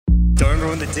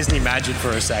ruin the Disney magic for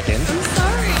a second. I'm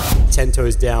sorry. 10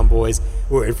 toes down, boys.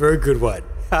 We're in for a good one.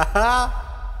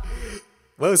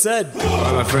 Well said.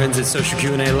 Alright, my friends, it's Social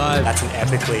QNA Live. That's an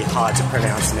epically hard to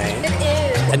pronounce name. It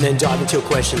is. And then dive into your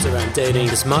questions around dating.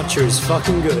 This matcha is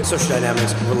fucking good. Social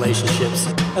dynamics, relationships.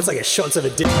 That's like a shots of a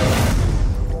dick.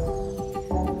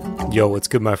 Yo, what's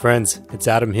good, my friends? It's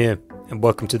Adam here, and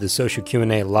welcome to the Social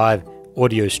Q&A Live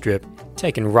audio strip,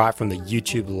 taken right from the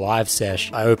YouTube live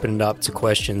sesh. I opened it up to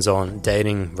questions on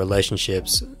dating,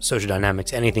 relationships, social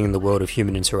dynamics, anything in the world of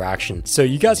human interaction. So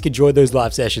you guys can join those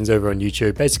live sessions over on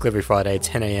YouTube, basically every Friday,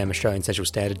 10 a.m. Australian Central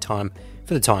Standard Time,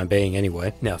 for the time being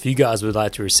anyway. Now, if you guys would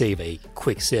like to receive a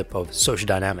quick sip of social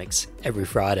dynamics every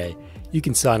Friday, you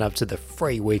can sign up to the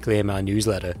free weekly email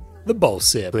newsletter, The Bowl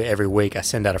Sip. Every week I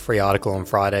send out a free article on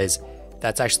Fridays.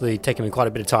 That's actually taken me quite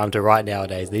a bit of time to write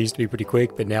nowadays. They used to be pretty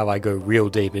quick, but now I go real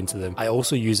deep into them. I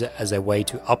also use it as a way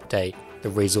to update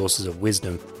the resources of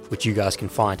wisdom, which you guys can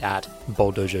find at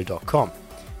bowldojo.com.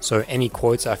 So any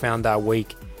quotes I found that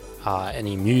week,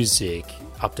 any music,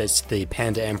 updates to the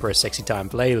Panda Emperor Sexy Time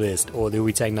playlist, or the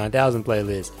Wu-Tang 9000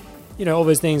 playlist, you know, all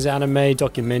those things, anime,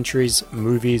 documentaries,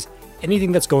 movies,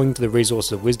 anything that's going to the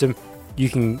resources of wisdom, you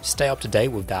can stay up to date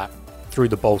with that through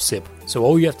the Bowl Sip. So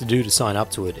all you have to do to sign up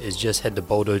to it is just head to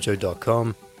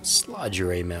bowldojo.com, slide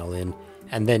your email in,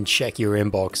 and then check your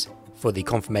inbox for the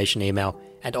confirmation email.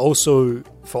 And also,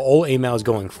 for all emails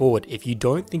going forward, if you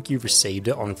don't think you've received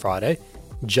it on Friday,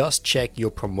 just check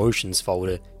your promotions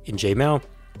folder in Gmail,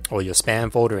 or your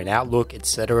spam folder in Outlook,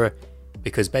 etc.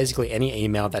 Because basically any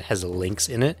email that has links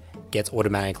in it gets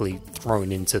automatically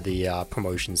thrown into the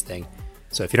promotions thing.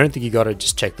 So if you don't think you got it,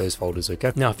 just check those folders,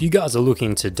 okay? Now, if you guys are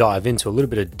looking to dive into a little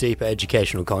bit of deeper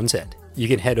educational content, you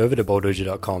can head over to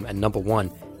bowldojo.com and number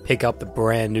one, pick up the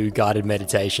brand new guided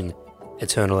meditation,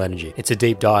 Eternal Energy. It's a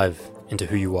deep dive into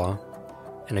who you are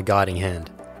and a guiding hand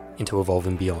into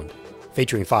evolving beyond.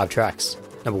 Featuring 5 tracks.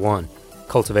 Number 1,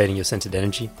 cultivating your centered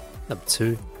energy. Number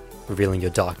 2, revealing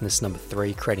your darkness. Number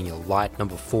 3, creating your light.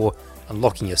 Number 4,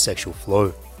 unlocking your sexual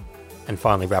flow. And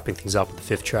finally, wrapping things up with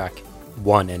the 5th track,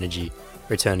 One Energy,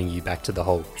 returning you back to the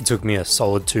whole. It took me a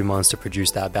solid 2 months to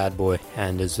produce that bad boy,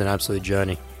 and it's an absolute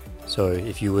journey. So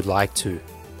if you would like to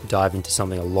dive into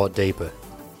something a lot deeper,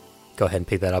 go ahead and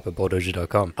pick that up at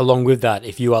bowldojo.com. Along with that,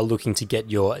 if you are looking to get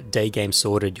your day game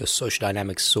sorted, your social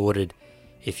dynamics sorted,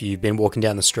 if you've been walking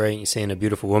down the street and you're seeing a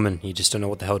beautiful woman, you just don't know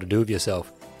what the hell to do with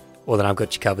yourself, well then I've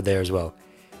got you covered there as well.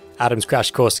 Adam's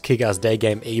Crash Course Kick-Ass Day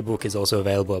Game ebook is also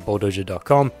available at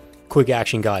bowldojo.com. Quick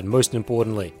action guide, most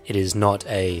importantly, it is not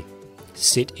a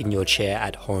sit in your chair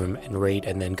at home and read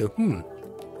and then go,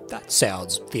 that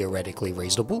sounds theoretically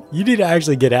reasonable. You need to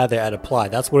actually get out there and apply.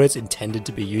 That's what it's intended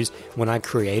to be used. When I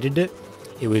created it,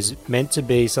 it was meant to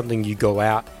be something you go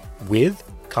out with,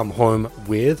 come home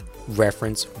with,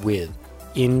 reference with,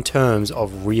 in terms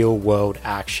of real world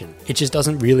action. It just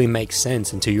doesn't really make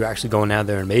sense until you're actually going out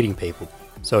there and meeting people.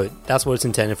 So that's what it's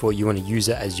intended for. You want to use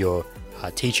it as your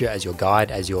teacher, as your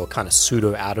guide, as your kind of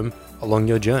pseudo Adam along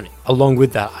your journey. Along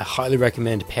with that, I highly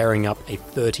recommend pairing up a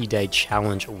 30-day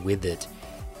challenge with it.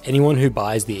 Anyone who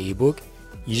buys the ebook,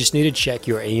 you just need to check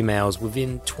your emails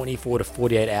within 24 to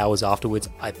 48 hours afterwards.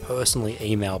 I personally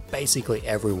email basically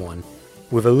everyone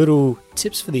with a little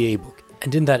tips for the ebook.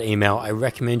 And in that email, I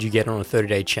recommend you get on a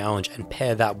 30-day challenge and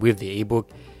pair that with the ebook.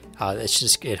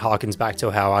 It harkens back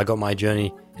to how I got my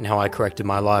journey and how I corrected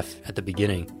my life at the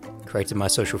beginning. Corrected my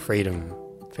social freedom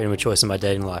of choice in my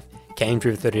dating life. Came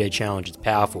through the 30-day challenge. It's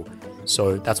powerful.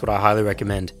 So that's what I highly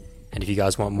recommend. And if you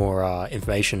guys want more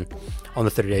information on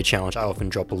the 30-day challenge, I often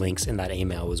drop links in that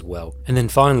email as well. And then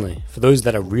finally, for those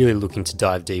that are really looking to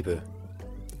dive deeper,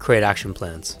 create action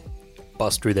plans,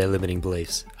 bust through their limiting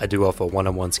beliefs. I do offer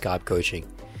one-on-one Skype coaching.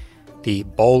 The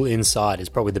Bowl Inside is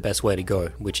probably the best way to go,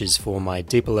 which is for my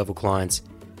deeper level clients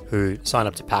who sign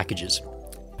up to packages.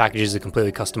 Packages are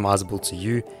completely customizable to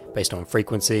you based on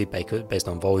frequency, based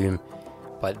on volume.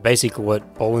 But basically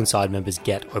what Bowl Inside members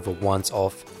get over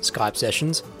once-off Skype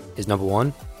sessions is number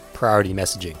 1, priority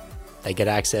messaging. They get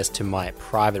access to my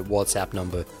private WhatsApp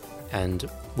number, and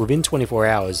within 24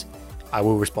 hours, I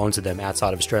will respond to them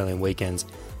outside of Australian weekends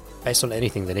based on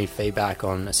anything. They need feedback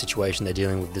on a situation they're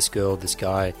dealing with, this girl, this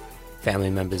guy, family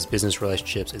members, business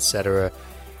relationships, etc.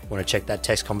 Want to check that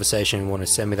text conversation, want to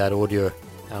send me that audio,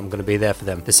 I'm going to be there for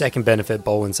them. The second benefit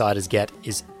Bowl Insiders get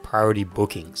is priority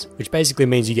bookings, which basically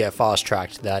means you get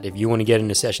fast-tracked, that if you want to get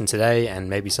in a session today and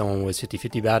maybe someone was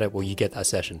 50-50 about it, well, you get that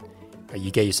session.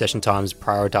 You get your session times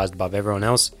prioritized above everyone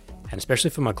else, And especially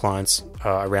for my clients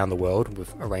around the world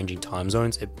with arranging time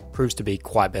zones, it proves to be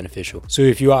quite beneficial. So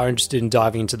if you are interested in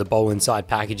diving into the Bowl Inside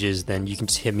packages, then you can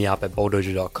just hit me up at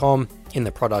bowldojo.com. In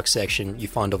the product section, you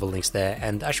find all the links there,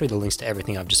 and actually the links to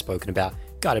everything I've just spoken about,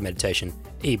 guided meditation,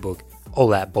 ebook,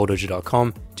 all at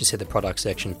bowldojo.com. Just hit the product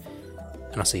section,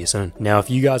 and I'll see you soon. Now, if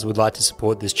you guys would like to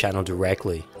support this channel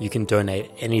directly, you can donate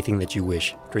anything that you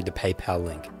wish through the PayPal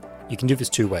link. You can do this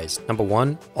two ways. Number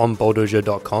one, on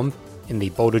bowldojo.com, in the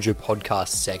Bowl Dojo podcast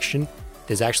section,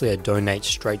 there's actually a donate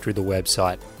straight through the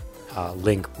website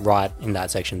link right in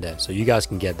that section there. So you guys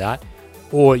can get that.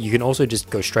 Or you can also just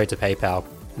go straight to PayPal,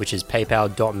 which is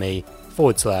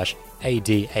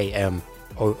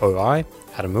paypal.me/ADAMOOI,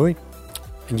 Adamui,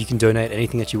 and you can donate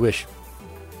anything that you wish.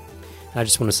 And I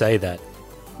just want to say that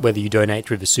whether you donate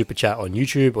through the super chat on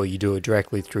YouTube or you do it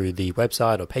directly through the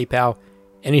website or PayPal,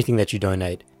 anything that you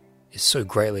donate is so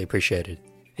greatly appreciated.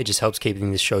 It just helps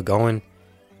keeping this show going.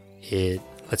 It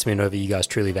lets me know that you guys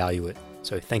truly value it.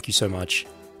 So thank you so much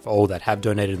for all that have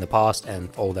donated in the past and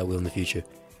for all that will in the future.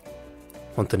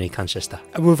 Hontoni kanshashita.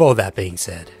 And with all that being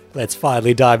said, let's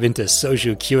finally dive into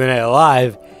Social Q&A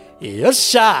Live.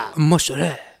 Yossha!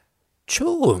 Moshore.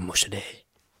 Chou moshore.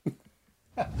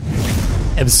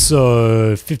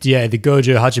 Episode 58, the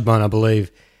Gojo Hachiban, I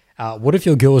believe. What if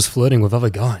your girl is flirting with other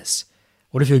guys?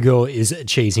 What if your girl is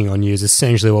cheating on you is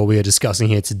essentially what we are discussing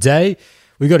here today.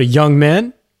 We got a young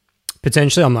man,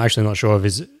 potentially, I'm actually not sure of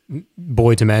his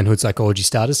boy to manhood psychology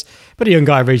status, but a young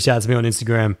guy reached out to me on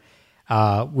Instagram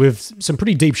with some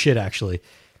pretty deep shit, actually.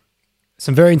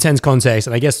 Some very intense context,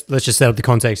 and I guess let's just set up the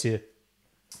context here.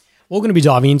 What we're going to be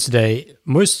diving into today,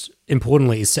 most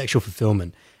importantly, is sexual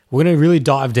fulfillment. We're going to really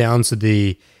dive down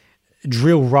to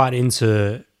drill right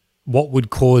into what would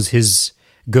cause his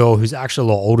girl, who's actually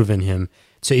a lot older than him,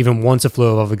 to even want to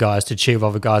flirt with other guys, to cheat with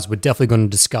other guys. We're definitely going to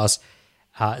discuss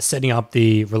setting up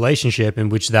the relationship in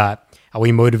which that, are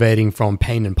we motivating from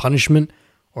pain and punishment,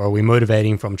 or are we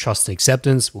motivating from trust and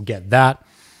acceptance? We'll get that.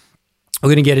 We're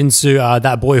going to get into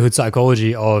that boyhood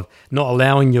psychology of not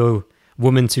allowing your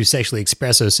woman to sexually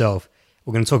express herself.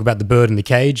 We're going to talk about the bird in the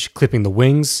cage, clipping the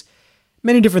wings,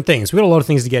 many different things. We've got a lot of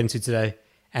things to get into today.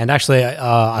 And actually,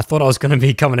 I thought I was going to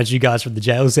be coming at you guys from the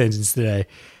jail sentence today.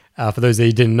 For those that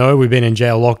you didn't know, we've been in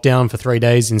jail lockdown for 3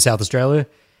 days in South Australia.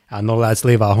 Not allowed to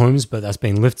leave our homes, but that's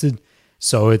been lifted.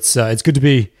 So it's good to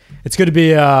be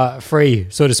free,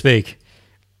 so to speak.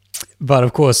 But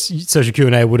of course, social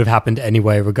Q&A would have happened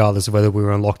anyway, regardless of whether we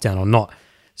were in lockdown or not.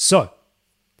 So,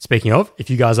 speaking of, if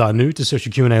you guys are new to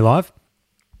social Q&A Live,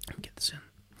 let me get this in.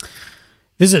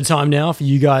 This is a time now for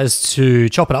you guys to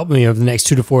chop it up with me over the next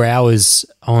 2 to 4 hours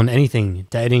on anything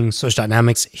dating, social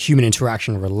dynamics, human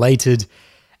interaction related.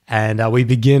 And we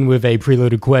begin with a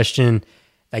preloaded question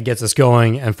that gets us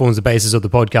going and forms the basis of the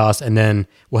podcast. And then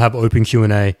we'll have open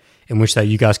Q&A in which that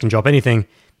you guys can drop anything.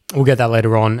 We'll get that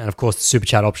later on. And of course, the super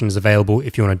chat option is available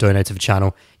if you want to donate to the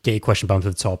channel, get your question bumped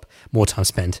to the top, more time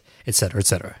spent, etc.,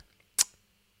 etc.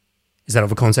 Is that all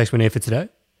the context we need for today?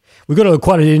 We got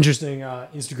quite an interesting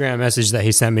Instagram message that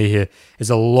he sent me here.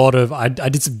 There's a lot of, I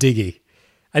did some digging.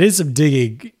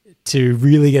 To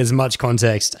really get as much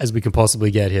context as we can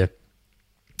possibly get here.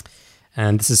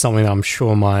 And this is something that I'm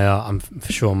sure my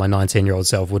 19-year-old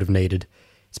self would have needed,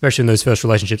 especially in those first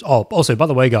relationships. Oh, also, by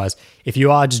the way, guys, if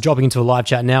you are just dropping into a live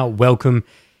chat now, welcome.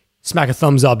 Smack a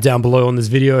thumbs up down below on this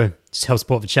video. Just help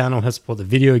support the channel, help support the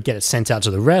video, get it sent out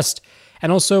to the rest.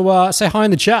 And also say hi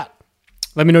in the chat.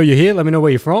 Let me know you're here. Let me know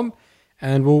where you're from,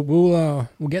 and we'll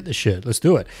get this shit. Let's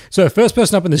do it. So first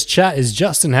person up in this chat is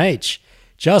Justin H.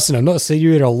 Justin, I've not seen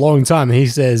you in a long time. And he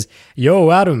says,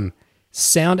 "Yo, Adam,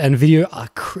 sound and video are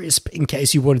crisp. In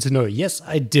case you wanted to know." Yes,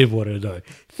 I did want to know.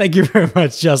 Thank you very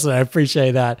much, Justin. I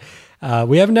appreciate that.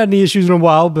 We haven't had any issues in a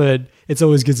while, but it's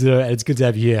always good to know, and it's good to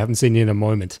have you here. I haven't seen you in a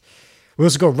moment. We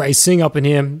also got Ray Singh up in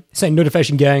here. Saying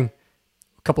notification gang.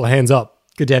 A couple of hands up.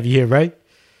 Good to have you here, Ray.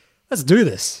 Let's do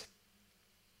this.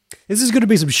 This is going to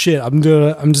be some shit. I'm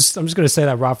just going to say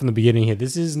that right from the beginning here.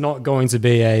 This is not going to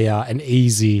be an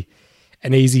easy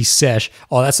sesh.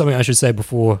 Oh, that's something I should have said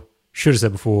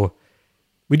before.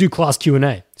 We do class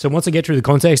Q&A. So once I get through the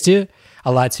context here, I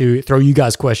like to throw you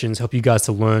guys questions, help you guys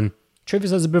to learn. Treat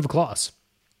this as a bit of a class.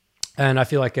 And I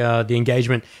feel like the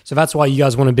engagement, so that's why you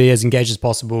guys want to be as engaged as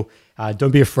possible.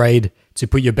 Don't be afraid to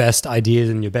put your best ideas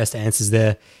and your best answers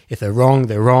there. If they're wrong,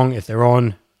 they're wrong. If they're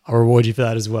on, I'll reward you for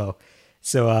that as well.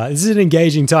 So this is an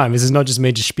engaging time. This is not just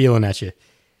me just spieling at you.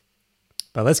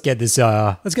 But let's get this.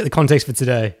 Let's get the context for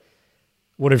today.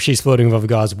 What if she's flirting with other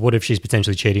guys? What if she's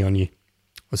potentially cheating on you?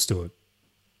 Let's do it.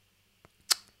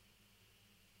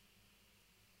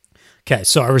 Okay,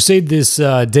 so I received this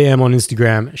DM on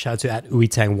Instagram. Shout out to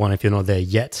 @uitang1 if you're not there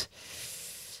yet.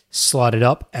 slide it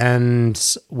up,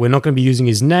 and we're not going to be using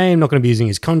his name, not going to be using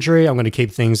his country. I'm going to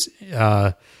keep things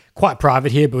quite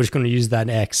private here, but we're just going to use that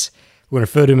X. We're going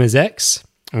to refer to him as X,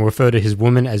 and we'll refer to his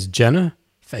woman as Jenna,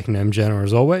 fake name Jenna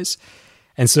as always.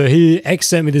 And so X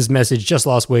sent me this message just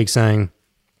last week saying,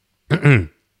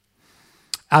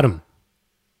 Adam,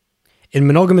 in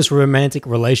monogamous romantic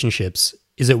relationships,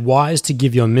 is it wise to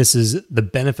give your missus the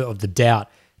benefit of the doubt,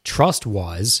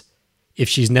 trust-wise, if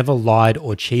she's never lied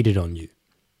or cheated on you?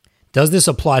 Does this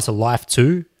apply to life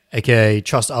too? aka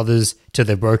trust others till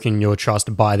they've broken your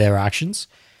trust by their actions?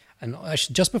 And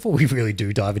actually, just before we really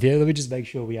do dive in here, let me just make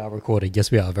sure we are recording.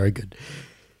 Yes, we are. Very good.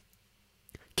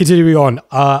 Continuing on,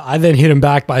 I then hit him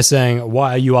back by saying,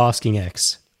 why are you asking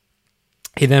X?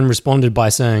 He then responded by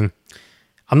saying,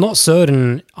 I'm not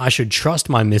certain I should trust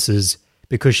my missus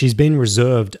because she's been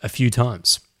reserved a few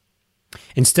times,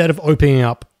 instead of opening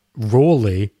up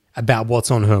rawly about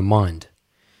what's on her mind.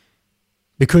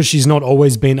 Because she's not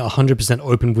always been 100%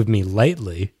 open with me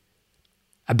lately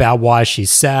about why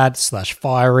she's sad /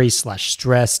 fiery /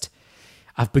 stressed,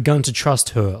 I've begun to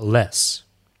trust her less.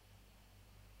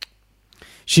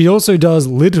 She also does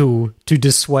little to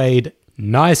dissuade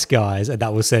nice guys, and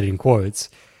that was said in quotes,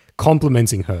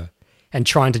 complimenting her and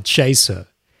trying to chase her,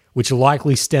 which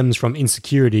likely stems from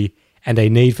insecurity and a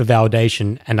need for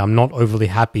validation, and I'm not overly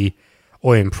happy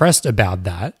or impressed about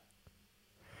that.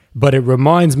 But it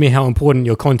reminds me how important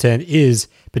your content is,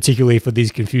 particularly for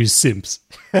these confused simps.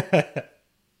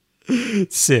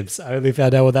 Simps. I only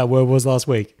found out what that word was last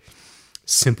week.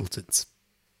 Simpletons.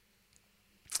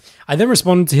 I then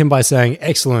responded to him by saying,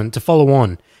 excellent, to follow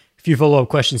on. A few follow-up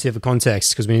questions here for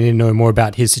context, because we need to know more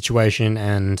about his situation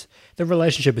and the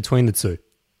relationship between the two.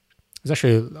 It's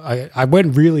actually, I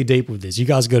went really deep with this. You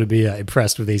guys got to be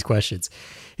impressed with these questions.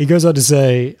 He goes on to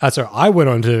say, I went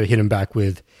on to hit him back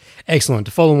with, excellent,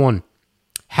 to follow on.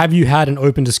 Have you had an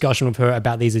open discussion with her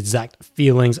about these exact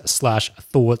feelings /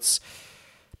 thoughts?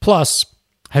 Plus,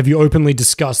 have you openly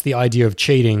discussed the idea of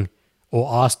cheating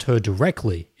or asked her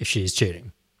directly if she is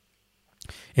cheating?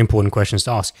 Important questions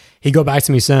to ask. He got back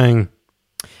to me saying,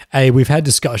 hey, we've had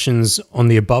discussions on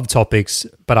the above topics,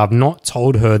 but I've not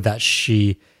told her that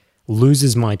she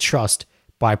loses my trust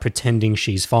by pretending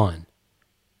she's fine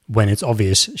when it's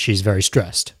obvious she's very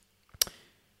stressed.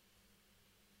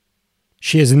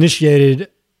 She has initiated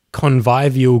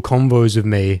convivial convos with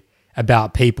me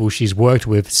about people she's worked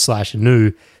with /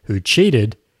 knew who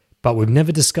cheated, but we've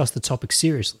never discussed the topic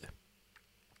seriously.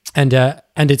 And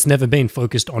it's never been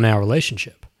focused on our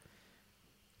relationship.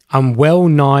 I'm well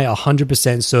nigh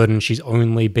 100% certain she's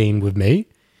only been with me.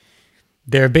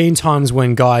 There have been times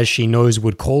when guys she knows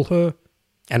would call her,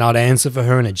 and I'd answer for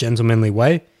her in a gentlemanly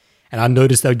way, and I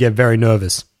noticed they'd get very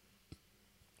nervous,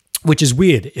 which is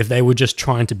weird if they were just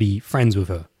trying to be friends with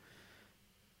her.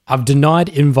 I've denied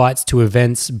invites to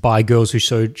events by girls who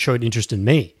showed interest in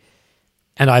me,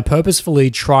 and I purposefully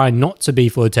try not to be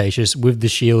flirtatious with the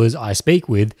Sheilas I speak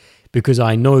with because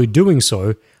I know doing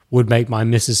so would make my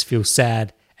missus feel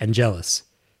sad and jealous.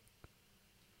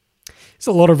 There's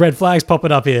a lot of red flags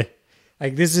popping up here.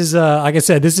 Like this is, like I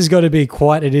said, this is going to be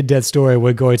quite an in-depth story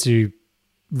we're going to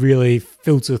really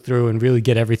filter through and really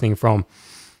get everything from.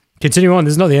 Continue on,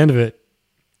 this is not the end of it.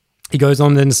 He goes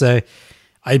on then to say,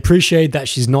 I appreciate that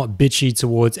she's not bitchy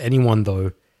towards anyone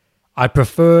though. I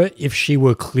prefer if she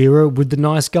were clearer with the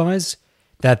nice guys,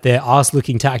 that their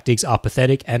ass-looking tactics are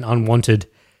pathetic and unwanted,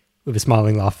 with a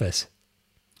smiling laugh face.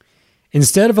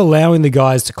 Instead of allowing the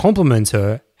guys to compliment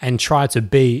her and try to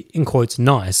be, in quotes,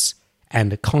 nice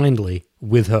and kindly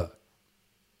with her.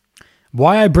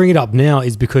 Why I bring it up now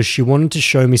is because she wanted to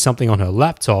show me something on her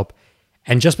laptop,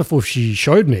 and just before she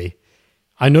showed me,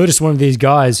 I noticed one of these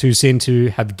guys who seemed to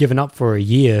have given up for a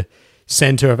year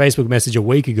sent her a Facebook message a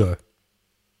week ago.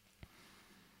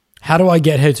 How do I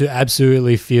get her to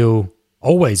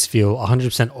always feel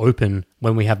 100% open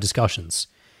when we have discussions?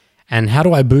 And how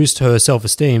do I boost her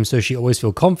self-esteem so she always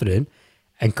feels confident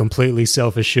and completely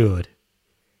self-assured?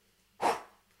 A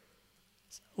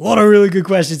lot of really good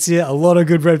questions here. A lot of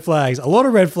good red flags. A lot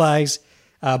of red flags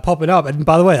popping up. And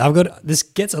by the way, this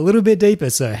gets a little bit deeper,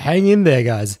 so hang in there,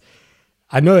 guys.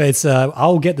 I know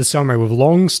I'll get the summary with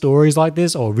long stories like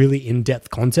this or really in-depth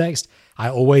context. I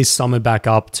always sum it back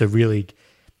up to really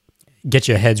get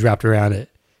your heads wrapped around it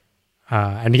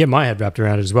and to get my head wrapped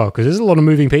around it as well, because there's a lot of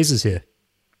moving pieces here.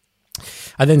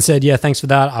 I then said, yeah, thanks for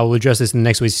that. I will address this in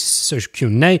next week's social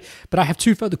Q&A, but I have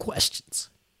 2 further questions.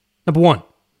 Number 1,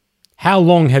 how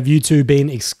long have you two been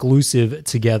exclusive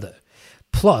together?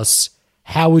 Plus,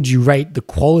 how would you rate the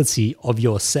quality of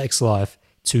your sex life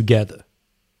together?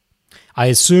 I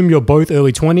assume you're both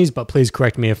early 20s, but please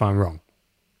correct me if I'm wrong.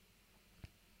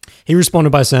 He responded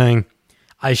by saying,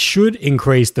 I should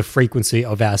increase the frequency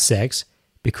of our sex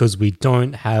because we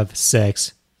don't have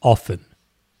sex often.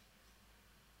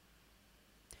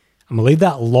 I'm going to leave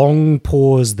that long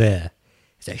pause there.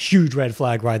 It's a huge red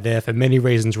flag right there for many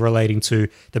reasons relating to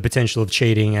the potential of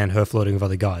cheating and her flirting with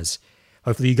other guys.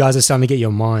 Hopefully you guys are starting to get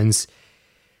your minds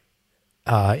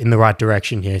in the right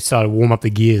direction here. Started to warm up the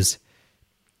gears.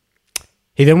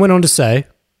 He then went on to say,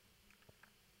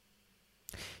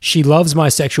 she loves my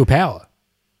sexual power.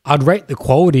 I'd rate the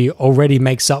quality already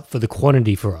makes up for the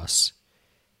quantity for us.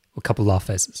 A couple of laugh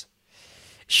faces.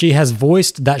 She has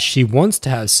voiced that she wants to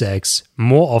have sex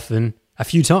more often, a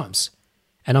few times,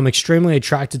 and I'm extremely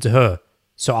attracted to her,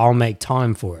 so I'll make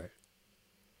time for it.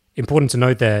 Important to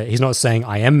note there, he's not saying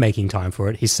I am making time for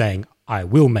it, he's saying I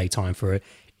will make time for it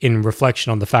in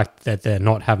reflection on the fact that they're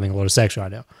not having a lot of sex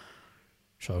right now.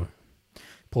 So,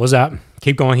 pause that,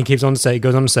 keep going, he goes on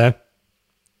to say,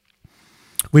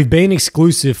 we've been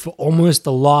exclusive for almost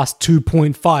the last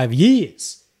 2.5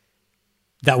 years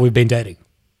that we've been dating.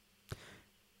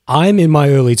 I'm in my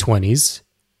early 20s.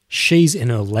 She's in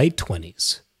her late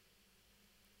 20s.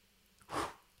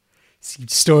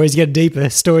 Stories get deeper.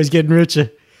 Stories getting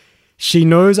richer. She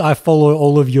knows I follow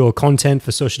all of your content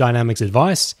for social dynamics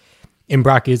advice, in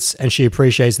brackets, and she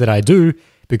appreciates that I do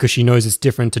because she knows it's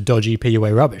different to dodgy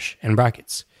PUA rubbish, in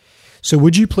brackets. So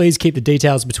would you please keep the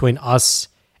details between us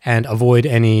and avoid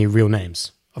any real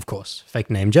names? Of course. Fake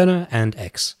name Jenna and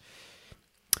X.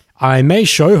 I may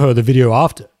show her the video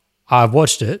after. I've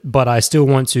watched it, but I still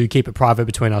want to keep it private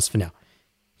between us for now.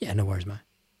 Yeah, no worries, man.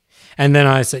 And then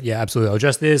I said, yeah, absolutely. I'll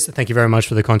address this. Thank you very much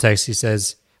for the context. He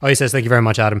says, thank you very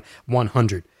much, Adam.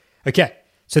 100. Okay,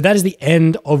 so that is the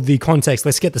end of the context.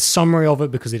 Let's get the summary of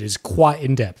it because it is quite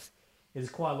in-depth. It is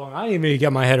quite long. I didn't really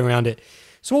get my head around it.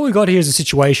 So what we got here is a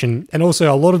situation, and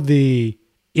also a lot of the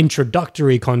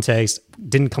introductory context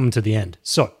didn't come to the end.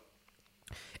 So,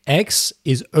 X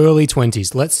is early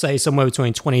 20s. Let's say somewhere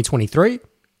between 20 and 23.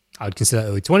 I would consider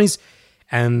early 20s.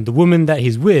 And the woman that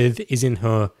he's with is in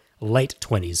her late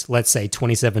 20s. Let's say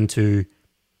 27 to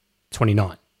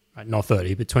 29. Right? Not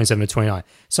 30, but 27 to 29.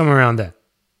 Somewhere around there.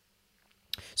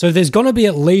 So there's going to be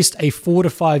at least a 4 to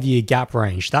 5 year gap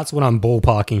range. That's what I'm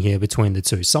ballparking here between the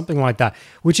two. Something like that,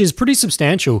 which is pretty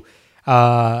substantial.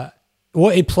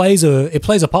 It plays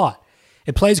a part.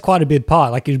 It plays quite a big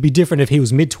part. Like, it'd be different if he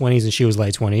was mid-20s and she was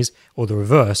late 20s, or the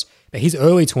reverse. But he's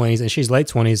early 20s and she's late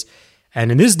 20s. And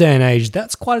in this day and age,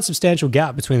 that's quite a substantial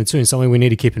gap between the two, and something we need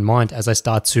to keep in mind as I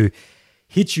start to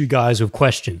hit you guys with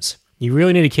questions. You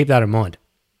really need to keep that in mind.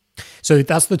 So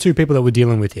that's the two people that we're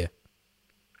dealing with here.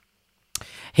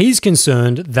 He's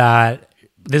concerned that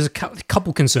there's a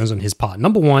couple concerns on his part.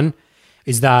 Number one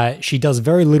is that she does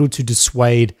very little to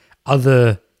dissuade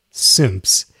other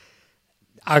simps.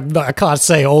 I can't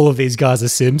say all of these guys are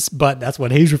simps, but that's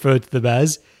what he's referred to them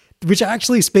as, which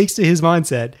actually speaks to his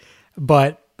mindset.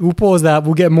 But we'll pause that.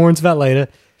 We'll get more into that later.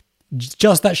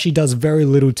 Just that she does very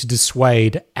little to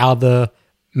dissuade other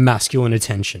masculine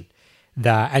attention.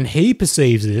 And he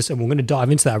perceives this, and we're going to dive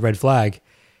into that red flag,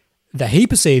 that he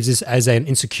perceives this as an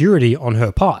insecurity on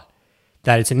her part.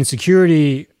 That it's an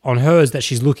insecurity on hers that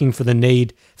she's looking for the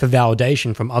need for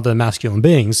validation from other masculine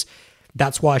beings.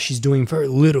 That's why she's doing very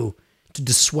little to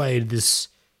dissuade this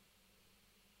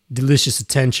delicious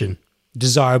attention,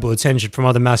 desirable attention from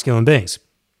other masculine beings.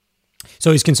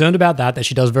 So he's concerned about that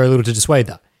she does very little to dissuade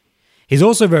that. He's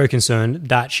also very concerned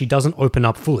that she doesn't open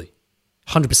up fully,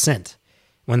 100%,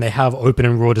 when they have open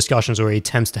and raw discussions, or he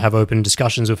attempts to have open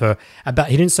discussions with her about,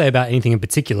 he didn't say about anything in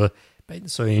particular, but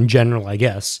so in general, I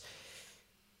guess.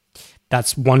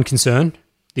 That's one concern.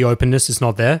 The openness is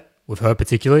not there with her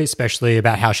particularly, especially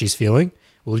about how she's feeling.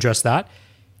 We'll address that.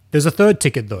 There's a third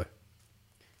ticket, though.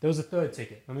 There was a third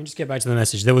ticket. Let me just get back to the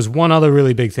message. There was one other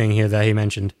really big thing here that he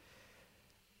mentioned.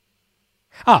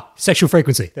 Sexual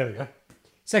frequency. There we go.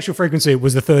 Sexual frequency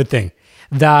was the third thing.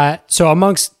 So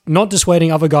amongst not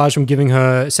dissuading other guys from giving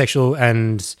her sexual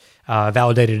and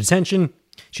validated attention,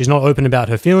 she's not open about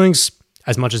her feelings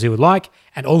as much as he would like,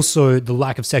 and also the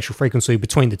lack of sexual frequency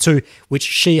between the two, which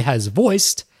she has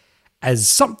voiced as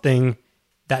something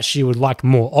that she would like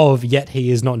more of, yet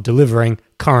he is not delivering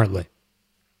currently.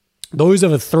 Those are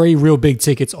the three real big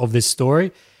tickets of this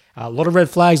story. A lot of red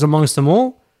flags amongst them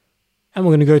all, and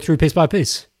we're going to go through piece by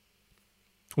piece.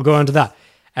 We'll go on to that.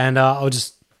 And I'll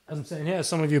just, as I'm saying here,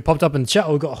 some of you popped up in the chat.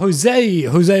 We've got Jose.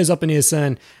 Jose is up in here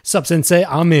saying, "Sup, Sensei?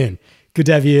 I'm in." Good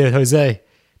to have you here, Jose.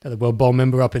 Another World Bowl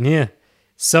member up in here.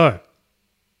 So,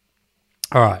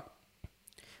 all right.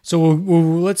 So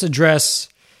let's address,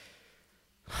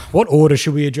 what order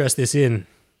should we address this in?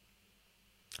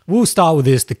 We'll start with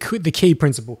this, the key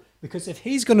principle. Because if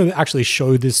he's going to actually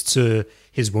show this to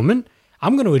his woman,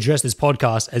 I'm going to address this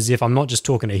podcast as if I'm not just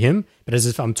talking to him, but as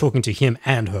if I'm talking to him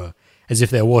and her, as if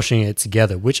they're watching it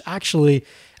together, which actually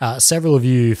several of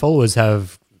you followers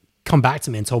have come back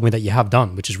to me and told me that you have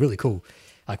done, which is really cool.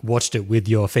 Like watched it with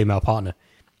your female partner.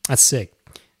 That's sick.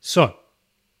 So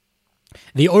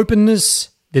the openness,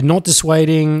 the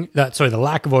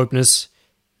lack of openness,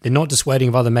 the not dissuading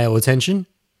of other male attention,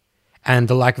 and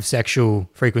the lack of sexual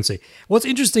frequency. What's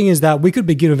interesting is that we could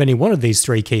begin with any one of these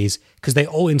three keys because they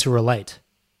all interrelate.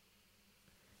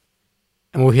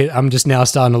 And I'm just now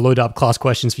starting to load up class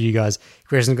questions for you guys.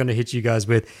 Grayson's going to hit you guys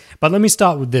with. But let me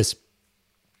start with this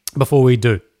before we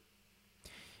do.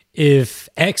 If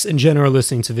X and Jenna are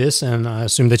listening to this, and I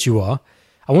assume that you are,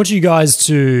 I want you guys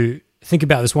to think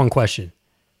about this one question.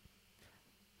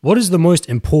 What is the most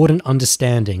important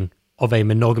understanding of a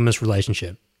monogamous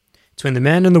relationship? Between the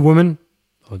man and the woman,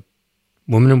 or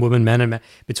woman and woman, man and man,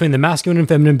 between the masculine and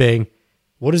feminine being,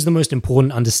 what is the most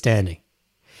important understanding?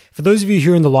 For those of you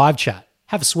here in the live chat,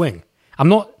 have a swing. I'm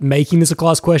not making this a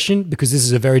class question because this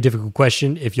is a very difficult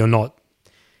question if you're not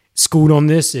schooled on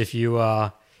this, if you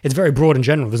are... It's very broad in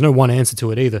general. There's no one answer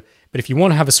to it either. But if you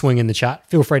want to have a swing in the chat,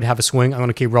 feel free to have a swing. I'm going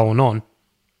to keep rolling on.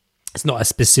 It's not a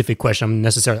specific question I'm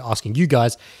necessarily asking you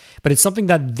guys, but it's something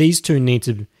that these two need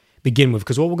to begin with,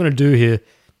 because what we're going to do here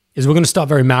is we're going to start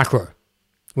very macro.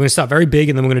 We're going to start very big,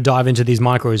 and then we're going to dive into these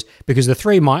micros, because the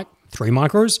three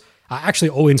micros are actually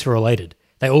all interrelated.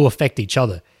 They all affect each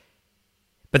other.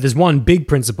 But there's one big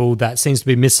principle that seems to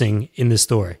be missing in this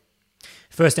story.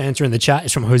 First answer in the chat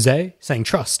is from Jose, saying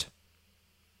trust,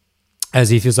 as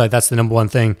he feels like that's the number one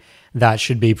thing that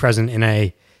should be present in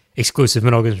a exclusive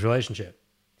monogamous relationship.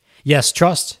 Yes,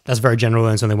 trust. That's very general,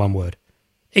 and it's only one word.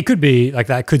 It could be like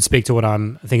that, could speak to what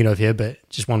I'm thinking of here, but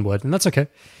just one word, and that's okay.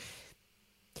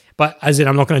 But as in,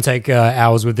 I'm not going to take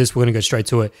hours with this. We're going to go straight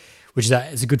to it, which is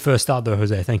that it's a good first start though,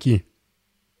 Jose. Thank you.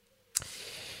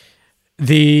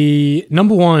 The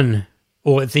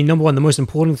most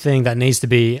important thing that needs to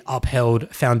be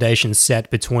upheld, foundation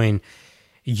set between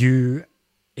you,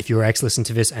 if your ex listened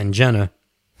to this, and Jenna.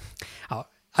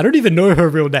 I don't even know her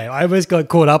real name. I almost got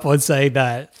caught up on saying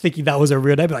that, thinking that was her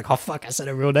real name. Like, oh fuck, I said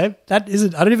her real name. I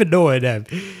don't even know her name.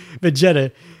 But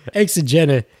Jenna, ex and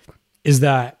Jenna, is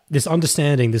that this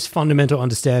understanding, this fundamental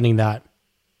understanding that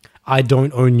I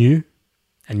don't own you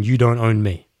and you don't own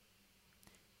me.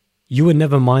 You were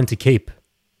never mine to keep.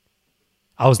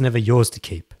 I was never yours to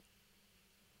keep.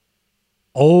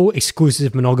 All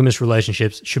exclusive monogamous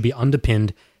relationships should be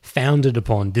underpinned, founded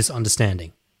upon this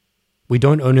understanding. We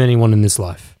don't own anyone in this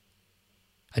life.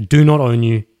 I do not own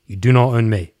you. You do not own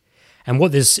me. And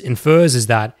what this infers is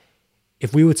that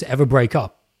if we were to ever break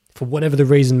up, for whatever the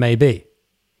reason may be,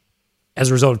 as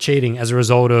a result of cheating, as a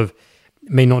result of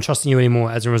me not trusting you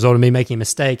anymore, as a result of me making a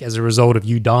mistake, as a result of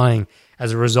you dying,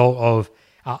 as a result of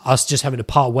us just having to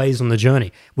part ways on the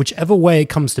journey, whichever way it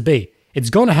comes to be, it's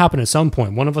going to happen at some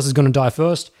point. One of us is going to die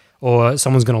first, or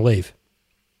someone's going to leave.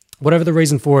 Whatever the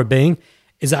reason for it being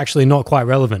is actually not quite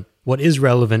relevant. What is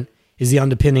relevant is the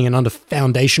underpinning and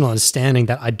foundational understanding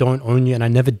that I don't own you and I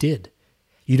never did.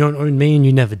 You don't own me and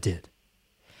you never did.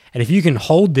 And if you can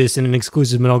hold this in an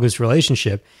exclusive monogamous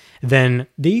relationship, then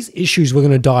these issues we're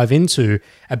going to dive into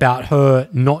about her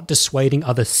not dissuading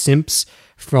other simps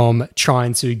from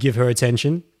trying to give her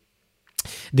attention,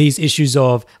 these issues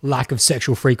of lack of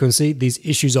sexual frequency, these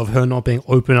issues of her not being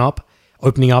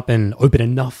opening up and open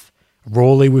enough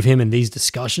rawly with him in these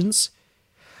discussions,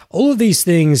 all of these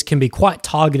things can be quite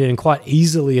targeted and quite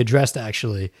easily addressed,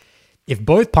 actually, if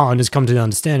both partners come to the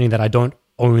understanding that I don't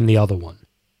own the other one.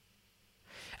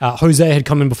 Jose had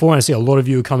come in before, and I see a lot of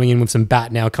you are coming in with some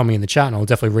bat now coming in the chat, and I'll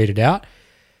definitely read it out,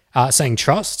 saying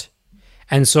trust.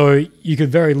 And so you could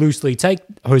very loosely take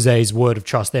Jose's word of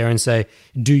trust there and say,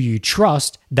 do you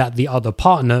trust that the other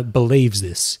partner believes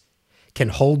this, can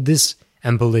hold this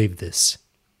and believe this,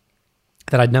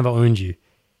 that I'd never owned you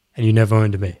and you never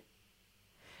owned me?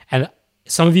 And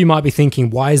some of you might be thinking,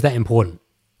 why is that important?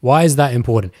 Why is that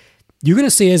important? You're going to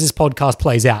see as this podcast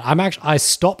plays out. I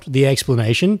stopped the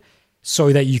explanation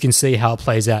so that you can see how it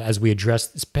plays out as we address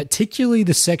this, particularly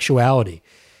the sexuality.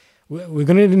 We're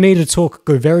going to need to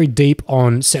go very deep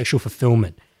on sexual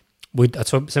fulfillment. I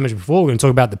so much before, we're going to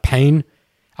talk about the pain.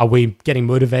 Are we getting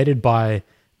motivated by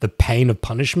the pain of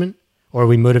punishment, or are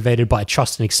we motivated by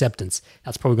trust and acceptance?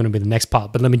 That's probably going to be the next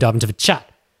part. But let me dive into the chat.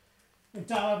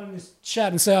 Dive in this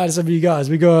chat and say hi to some of you guys.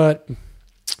 We got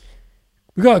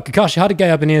Kakashi Hatake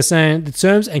up in here saying the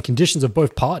terms and conditions of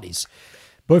both parties.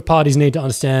 Both parties need to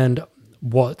understand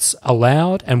what's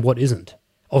allowed and what isn't.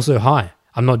 Also, hi,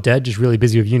 I'm not dead, just really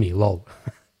busy with uni, lol.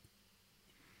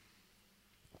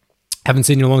 Haven't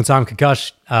seen you in a long time,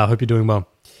 Kakash. Hope you're doing well.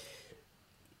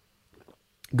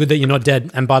 Good that you're not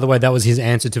dead. And by the way, that was his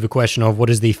answer to the question of what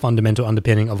is the fundamental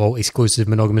underpinning of all exclusive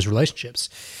monogamous relationships.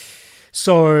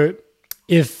 So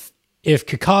if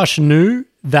Kakash knew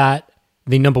that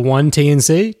the number one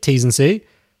T's and C,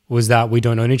 was that we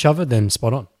don't own each other, then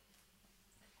spot on.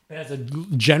 But as a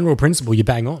general principle, you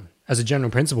bang on. As a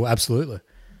general principle, absolutely.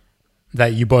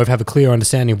 That you both have a clear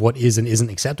understanding of what is and isn't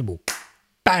acceptable.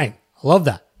 Bang! I love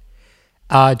that.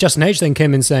 Justin H then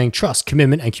came in saying trust,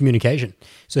 commitment, and communication.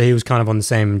 So he was kind of on the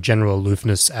same general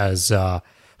aloofness as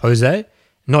Jose.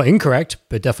 Not incorrect,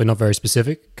 but definitely not very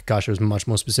specific. Kakashi was much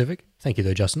more specific. Thank you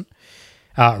though, Justin.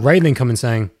 Ray then come in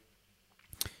saying,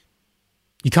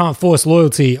 you can't force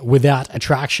loyalty without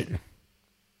attraction.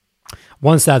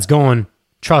 Once that's gone,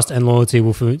 trust and loyalty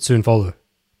will soon follow.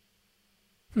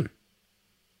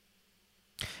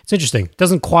 It's interesting. It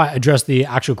doesn't quite address the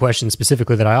actual question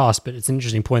specifically that I asked, but it's an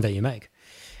interesting point that you make.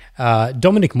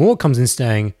 Dominic Moore comes in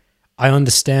saying, I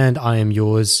understand I am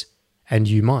yours and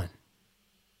you mine.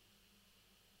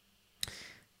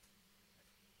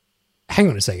 Hang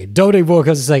on a second. Dominic Moore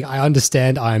comes in saying, I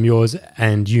understand I am yours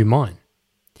and you mine.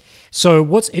 So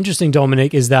what's interesting,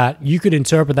 Dominic, is that you could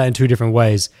interpret that in two different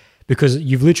ways because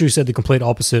you've literally said the complete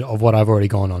opposite of what I've already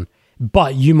gone on.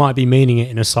 But you might be meaning it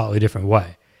in a slightly different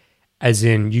way. As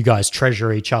in, you guys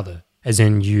treasure each other. As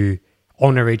in, you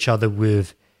honor each other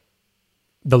with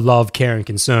the love, care, and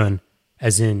concern.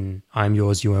 As in, I'm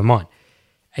yours, you are mine.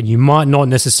 And you might not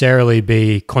necessarily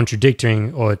be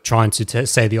contradicting or trying to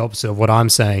say the opposite of what I'm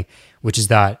saying, which is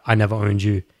that I never owned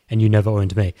you and you never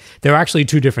owned me. They're actually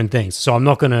two different things. So I'm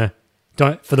not going to,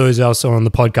 for those else on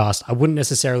the podcast, I wouldn't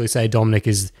necessarily say Dominic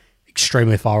is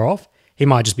extremely far off. He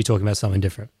might just be talking about something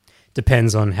different.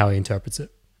 Depends on how he interprets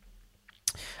it.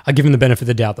 I give him the benefit of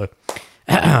the doubt, though.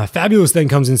 Fabulous then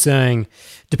comes in saying,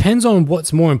 depends on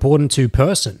what's more important to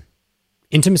person.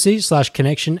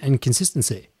 Intimacy/connection and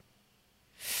consistency.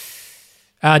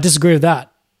 I disagree with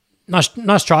that.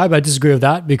 Nice try, but I disagree with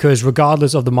that because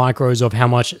regardless of the micros of how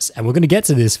much, and we're going to get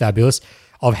to this, Fabulous,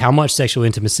 of how much sexual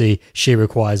intimacy she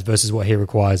requires versus what he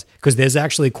requires, because there's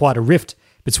actually quite a rift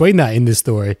between that in this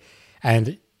story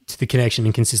and to the connection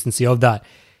and consistency of that.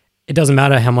 It doesn't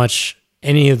matter how much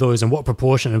any of those and what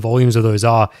proportion and volumes of those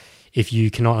are if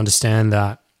you cannot understand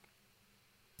that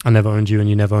I never owned you and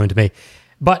you never owned me.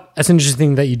 But that's an interesting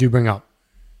thing that you do bring up.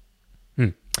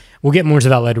 We'll get more into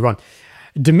that later on.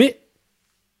 Demetrius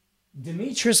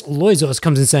Loizos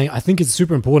comes in saying, I think it's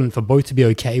super important for both to be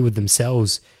okay with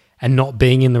themselves and not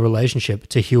being in the relationship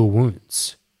to heal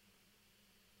wounds.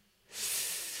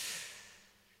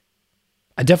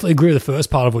 I definitely agree with the first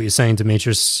part of what you're saying,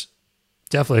 Demetrius.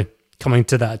 Definitely coming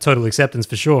to that total acceptance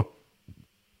for sure.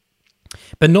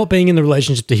 But not being in the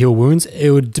relationship to heal wounds, it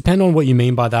would depend on what you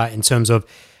mean by that in terms of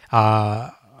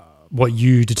what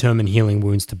you determine healing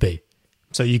wounds to be.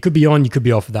 So you could be on, you could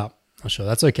be off of that. I'm sure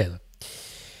that's okay though.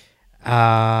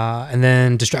 And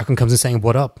then Distracon comes in saying,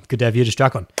 what up? Good to have you,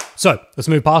 Distracon. So let's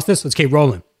move past this. Let's keep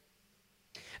rolling.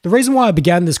 The reason why I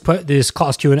began this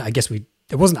class Q&A, I guess it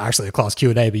wasn't actually a class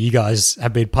Q&A, but you guys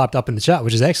have been piped up in the chat,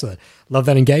 which is excellent. Love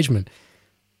that engagement.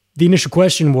 The initial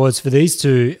question was for these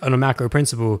two on a macro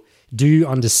principle, do you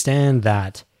understand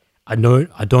that I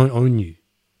don't own you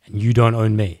and you don't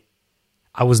own me?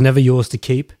 I was never yours to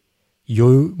keep.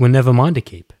 You were never mine to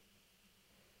keep.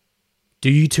 Do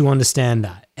you two understand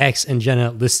that? X and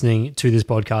Jenna listening to this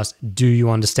podcast, do you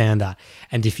understand that?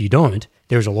 And if you don't,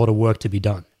 there's a lot of work to be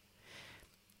done.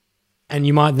 And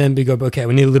you might then go, okay,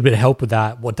 we need a little bit of help with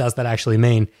that. What does that actually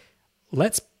mean?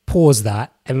 Let's pause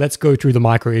that and let's go through the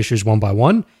micro issues one by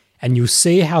one, and you'll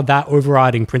see how that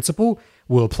overriding principle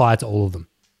will apply to all of them.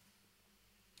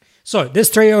 So there's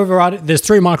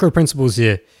three micro principles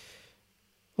here.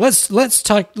 Let's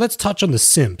touch on the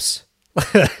simps.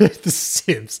 The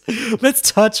simps. Let's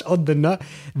touch on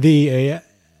the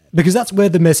because that's where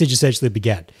the message essentially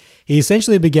began. He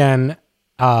essentially began,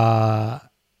 well,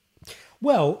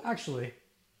 actually,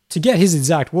 to get his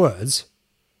exact words,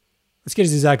 let's get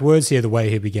his exact words here the way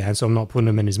he began, so I'm not putting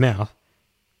them in his mouth.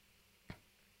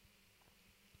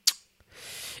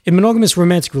 In monogamous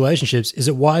romantic relationships, is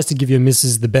it wise to give your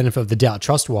missus the benefit of the doubt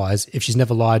trust-wise if she's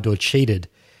never lied or cheated?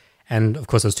 And of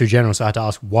course, I was too general, so I had to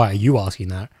ask, why are you asking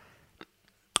that?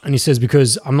 And he says,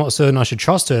 because I'm not certain I should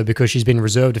trust her because she's been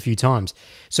reserved a few times.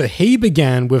 So he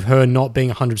began with her not being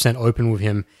 100% open with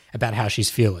him about how she's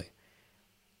feeling,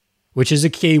 which is a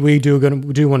key we do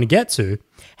want to get to.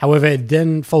 However, it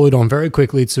then followed on very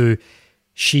quickly to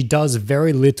she does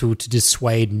very little to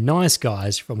dissuade nice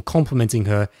guys from complimenting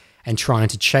her and trying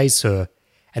to chase her.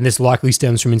 And this likely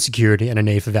stems from insecurity and a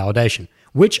need for validation,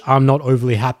 which I'm not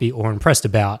overly happy or impressed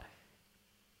about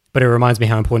but it reminds me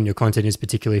how important your content is,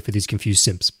 particularly for these confused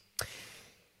simps.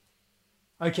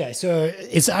 Okay, so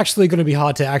it's actually going to be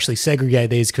hard to actually segregate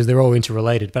these because they're all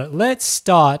interrelated. But let's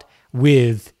start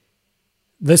with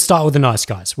the nice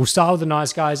guys. We'll start with the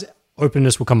nice guys.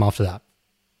 Openness will come after that.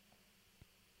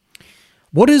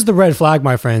 What is the red flag,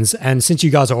 my friends? And since you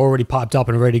guys are already piped up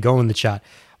and ready to go in the chat,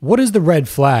 what is the red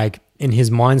flag in his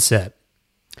mindset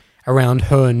around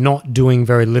her not doing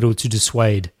very little to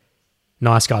dissuade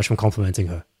nice guys from complimenting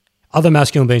her, other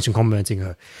masculine beings from complimenting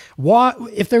her? Why,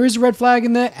 if there is a red flag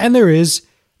in there, and there is,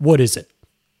 what is it?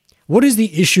 What is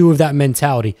the issue of that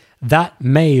mentality that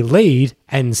may lead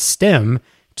and stem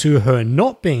to her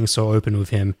not being so open with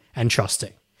him and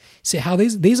trusting? See how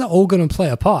these are all going to play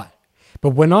a part.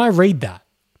 But when I read that,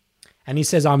 and he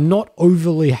says, I'm not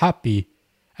overly happy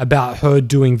about her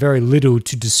doing very little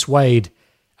to dissuade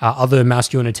other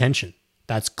masculine attention,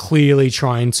 that's clearly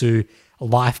trying to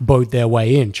lifeboat their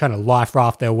way in, trying to life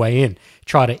raft their way in,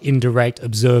 try to indirect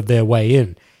observe their way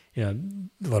in. You know,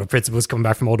 a lot of principles coming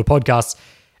back from older podcasts.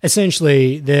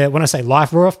 Essentially, when I say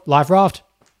life raft,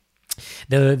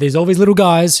 there's always little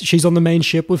guys. She's on the main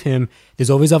ship with him. There's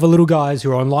always other little guys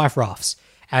who are on life rafts.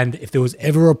 And if there was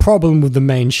ever a problem with the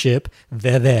main ship,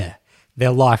 they're there.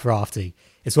 They're life rafting.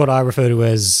 It's what I refer to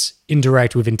as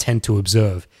indirect with intent to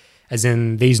observe. As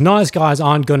in, these nice guys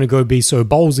aren't going to go be so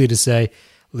ballsy to say,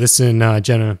 listen,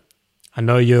 Jenna, I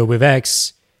know you're with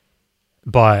X,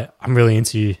 but I'm really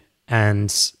into you.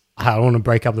 And I don't want to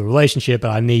break up the relationship,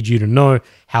 but I need you to know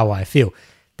how I feel.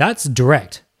 That's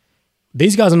direct.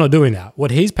 These guys are not doing that.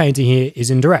 What he's painting here is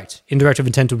indirect. Indirect with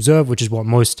intent to observe, which is what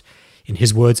most, in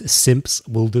his words, simps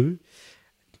will do.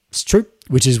 It's true,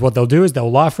 which is what they'll do is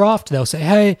they'll life raft. They'll say,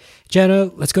 hey,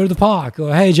 Jenna, let's go to the park.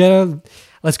 Or, hey, Jenna,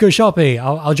 let's go shopping.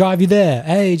 I'll drive you there.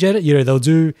 Hey, Jenna. You know, they'll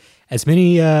do as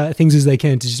many things as they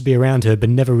can to just be around her, but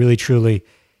never really truly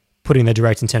putting their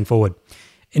direct intent forward.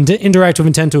 Indirect with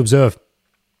intent to observe.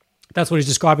 That's what he's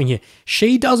describing here.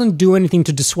 She doesn't do anything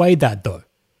to dissuade that, though,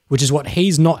 which is what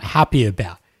he's not happy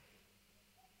about.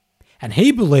 And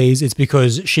he believes it's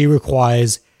because she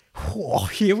requires,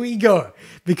 here we go,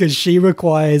 because she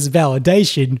requires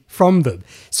validation from them.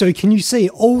 So can you see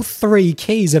all three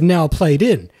keys have now played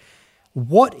in?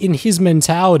 What in his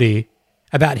mentality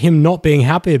about him not being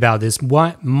happy about this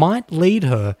might lead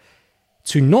her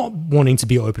to not wanting to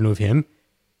be open with him,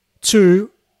 to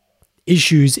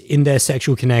issues in their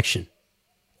sexual connection,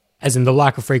 as in the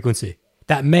lack of frequency.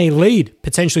 That may lead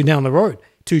potentially down the road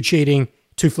to cheating,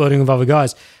 to flirting with other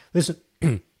guys. Listen,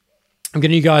 I'm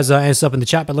getting you guys answers up in the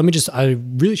chat, but I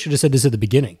really should have said this at the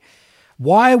beginning.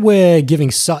 Why we're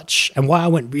giving such, and why I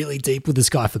went really deep with this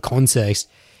guy for context,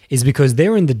 is because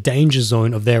they're in the danger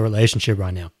zone of their relationship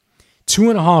right now.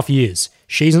 2.5 years.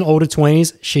 She's in older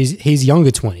 20s. He's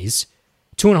younger 20s.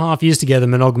 2.5 years together,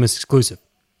 monogamous exclusive.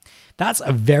 That's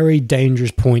a very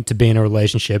dangerous point to be in a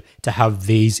relationship, to have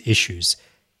these issues.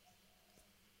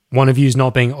 One of you is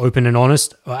not being open and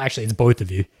honest. Well, actually, it's both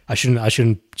of you. I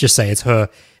shouldn't just say it's her.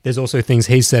 There's also things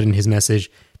he said in his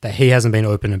message that he hasn't been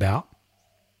open about.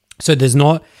 So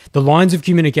the lines of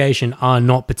communication are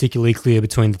not particularly clear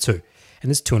between the two. And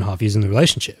there's 2.5 years in the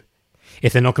relationship.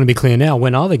 If they're not going to be clear now,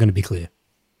 when are they going to be clear?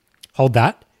 Hold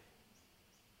that.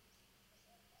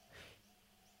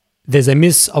 There's a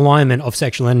misalignment of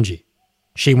sexual energy.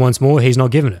 She wants more, he's not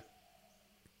giving it.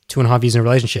 2.5 years in a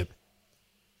relationship.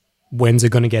 When's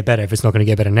it going to get better if it's not going to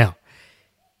get better now?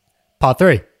 Part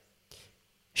 3.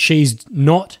 She's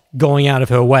not going out of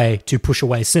her way to push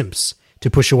away simps, to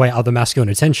push away other masculine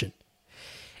attention.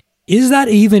 Is that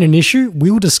even an issue? We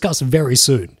will discuss very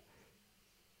soon.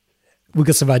 We've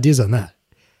got some ideas on that.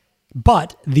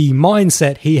 But the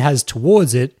mindset he has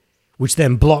towards it, which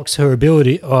then blocks her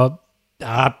ability,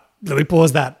 let me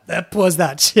pause that. Pause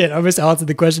that. Shit, I almost answered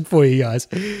the question for you guys.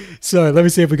 So let me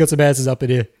see if we got some answers up in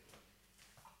here.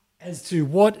 As to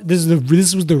what, this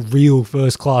was the real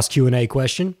first class Q&A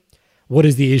question. What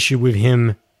is the issue with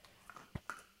him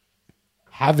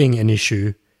having an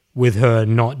issue with her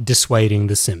not dissuading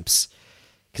the simps?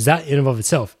 Because that in and of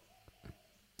itself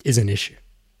is an issue.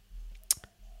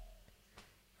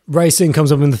 Racing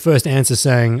comes up in the first answer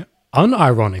saying,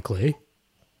 unironically,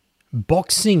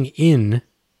 boxing in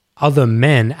other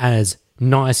men as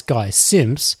nice guy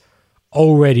simps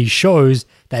already shows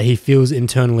that he feels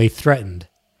internally threatened.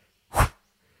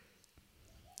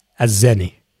 That's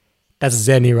Zenny. That's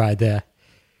Zenny right there.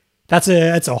 That's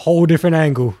a whole different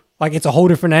angle. Like, it's a whole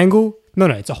different angle. No,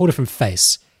 it's a whole different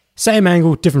face. Same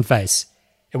angle, different face.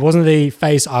 It wasn't the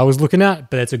face I was looking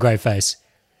at, but it's a great face.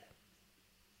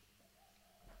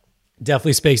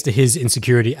 Definitely speaks to his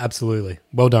insecurity. Absolutely.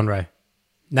 Well done, Ray.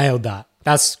 Nailed that.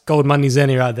 That's gold money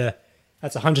Zenny right there.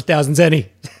 That's 100,000 Zenny.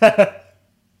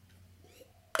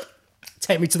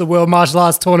 Take me to the World Martial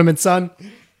Arts Tournament, son.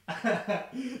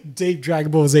 Deep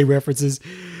Dragon Ball Z references.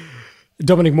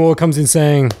 Dominic Moore comes in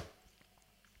saying,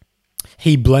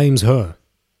 he blames her.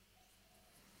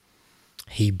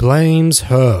 He blames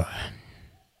her.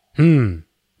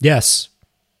 Yes.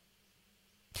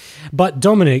 But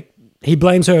Dominic, he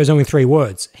blames her as only 3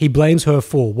 words. He blames her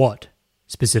for what,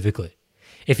 specifically?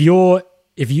 If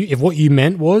what you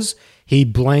meant was he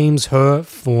blames her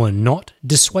for not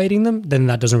dissuading them, then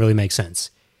that doesn't really make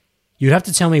sense. You'd have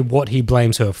to tell me what he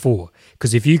blames her for.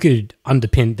 Because if you could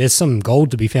underpin, there's some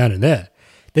gold to be found in there.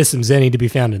 There's some Zenny to be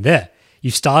found in there.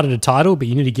 You've started a title, but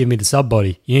you need to give me the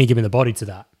sub-body. You need to give me the body to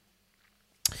that.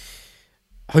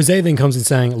 Jose then comes in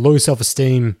saying, low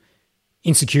self-esteem,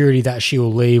 insecurity that she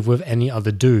will leave with any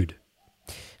other dude.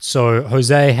 So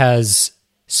Jose has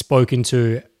spoken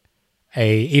to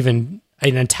even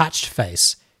an attached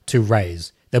face to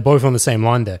Ray's. They're both on the same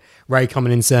line there. Ray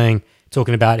coming in saying,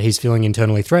 talking about he's feeling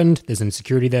internally threatened. There's an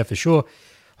insecurity there for sure.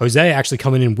 Jose actually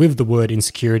coming in with the word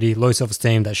insecurity, low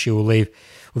self-esteem that she will leave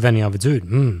with any other dude.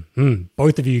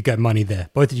 Both of you got money there.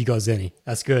 Both of you got Zenny.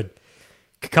 That's good.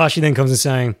 Kakashi then comes in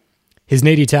saying, his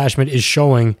needy attachment is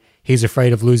showing he's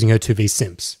afraid of losing her to these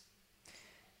simps.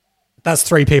 That's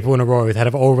 3 people in a row that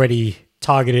have already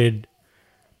targeted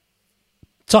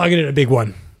a big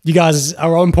one. You guys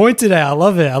are on point today. I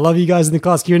love it. I love you guys in the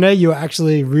class Q&A. You are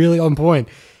actually really on point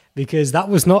because that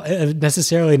was not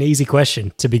necessarily an easy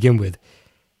question to begin with.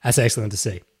 That's excellent to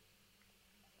see.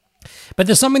 But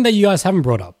there's something that you guys haven't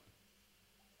brought up.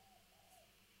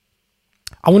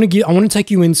 I want to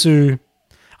take you into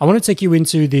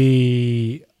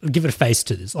give it a face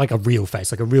to this, like a real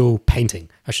face, like a real painting,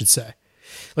 I should say.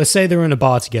 Let's say they're in a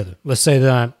bar together. Let's say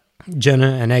that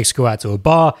Jenna and X go out to a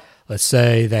bar. Let's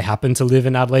say they happen to live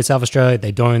in Adelaide, South Australia.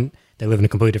 They don't. They live in a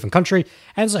completely different country.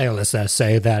 And so let's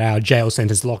say that our jail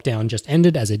centre's lockdown just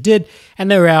ended, as it did,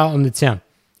 and they're out on the town,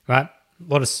 right?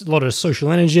 A lot of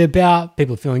social energy about.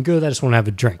 People are feeling good. They just want to have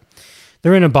a drink.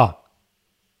 They're in a bar.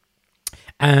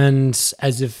 And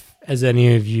as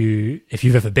any of you, if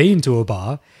you've ever been to a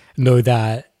bar, know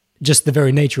that just the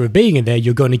very nature of being in there,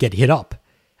 you're going to get hit up.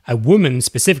 A woman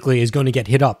specifically is going to get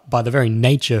hit up by the very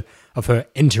nature of her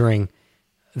entering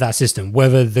that system,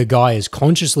 whether the guy is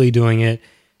consciously doing it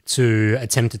to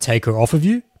attempt to take her off of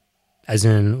you, as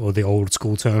in, or the old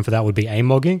school term for that would be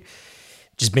amogging,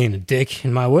 just being a dick,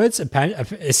 in my words,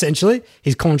 essentially.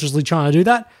 He's consciously trying to do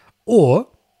that, or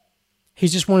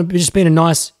he's just being a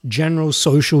nice, general,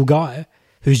 social guy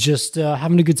who's just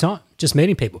having a good time, just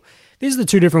meeting people. These are the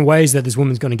 2 different ways that this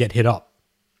woman's going to get hit up.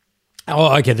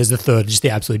 Oh, okay, there's the third, just the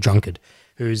absolute drunkard,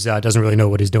 who doesn't really know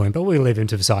what he's doing, but we'll leave him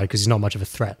to the side because he's not much of a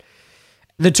threat.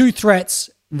 The 2 threats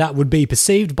that would be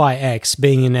perceived by X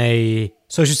being in a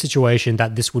social situation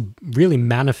that this would really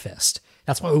manifest.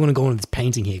 That's why we want to go into this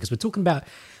painting here, because we're talking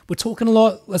a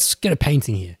lot. Let's get a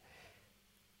painting here.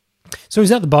 So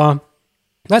he's at the bar.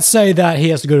 Let's say that he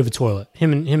has to go to the toilet.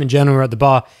 Him and Jenna are at the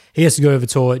bar. He has to go to the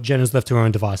toilet. Jenna's left to her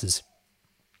own devices.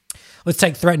 Let's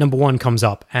take threat number 1 comes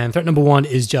up. And threat number 1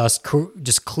 is just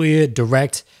clear,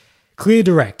 direct.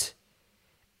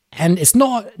 And it's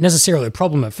not necessarily a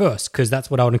problem at first, because that's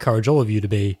what I would encourage all of you to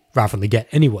be right from the get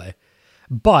anyway.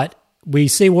 But we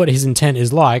see what his intent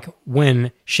is like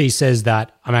when she says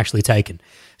that I'm actually taken.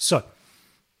 So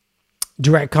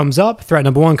direct comes up. Threat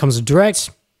number 1 comes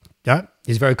direct. Yeah,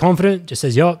 he's very confident. Just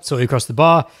says, "Yo, saw you across the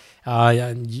bar."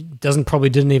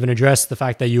 Didn't even address the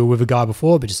fact that you were with a guy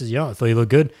before, but just says, "Yo, I thought you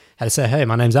looked good." Had to say, "Hey,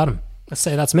 my name's Adam." Let's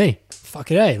say that's me.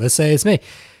 Fuck it, hey. Let's say it's me.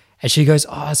 And she goes,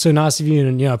 "Oh, it's so nice of you,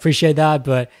 and appreciate that,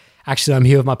 but actually, I'm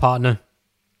here with my partner."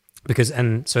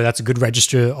 So that's a good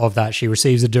register of that. She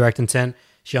receives the direct intent.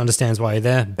 She understands why you're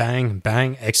there. Bang,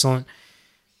 bang, excellent.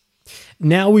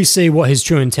 Now we see what his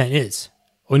true intent is.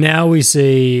 Or now we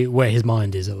see where his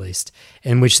mind is, at least,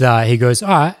 in which that he goes, "All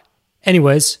right,"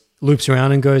 anyways, loops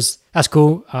around and goes, "That's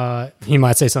cool." He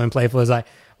might say something playful. He's like,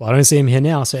 "Well, I don't see him here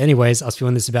now. So anyways, I was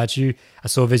feeling this about you. I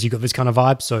saw this, you got this kind of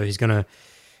vibe." So he's going to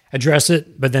address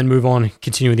it, but then move on,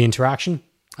 continue the interaction.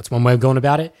 That's one way of going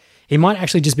about it. He might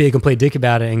actually just be a complete dick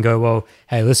about it and go, "Well,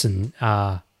 hey, listen,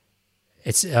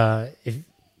 if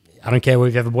I don't care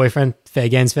if you have a boyfriend, fair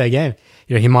game's fair game."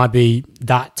 He might be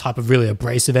that type of really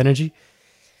abrasive energy.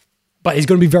 But he's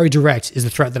going to be very direct, is the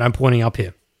threat that I'm pointing up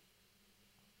here.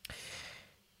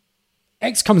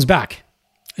 X comes back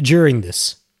during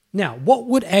this. Now, what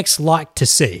would X like to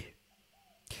see?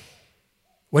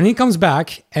 When he comes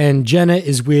back and Jenna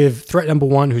is with threat number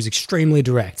 1, who's extremely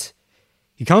direct,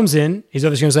 he comes in, he's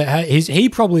obviously going to say, he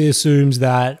probably assumes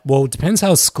that, well, it depends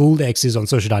how schooled X is on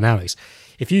social dynamics.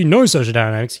 If you know social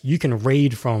dynamics, you can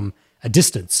read from a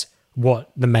distance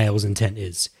what the male's intent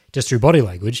is, just through body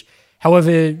language. However,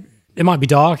 it might be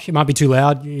dark, it might be too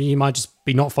loud, you might just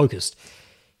be not focused.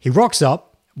 He rocks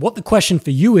up. What the question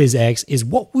for you is, X, is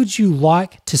what would you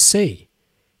like to see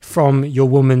from your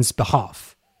woman's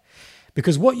behalf?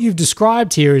 Because what you've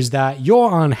described here is that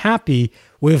you're unhappy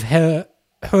with her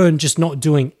just not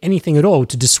doing anything at all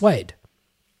to dissuade.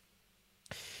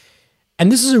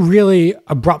 And this is a really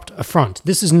abrupt affront.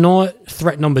 This is not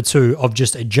threat number 2 of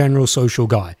just a general social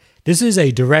guy. This is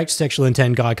a direct sexual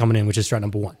intent guy coming in, which is threat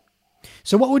number 1.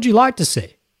 So what would you like to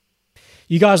see?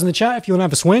 You guys in the chat, if you want to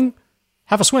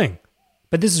have a swing.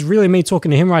 But this is really me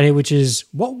talking to him right here, which is,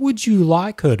 what would you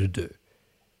like her to do?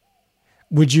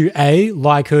 Would you, A,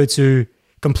 like her to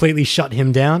completely shut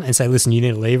him down and say, listen, you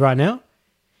need to leave right now?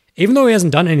 Even though he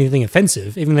hasn't done anything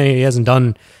offensive, even though he hasn't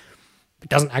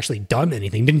actually done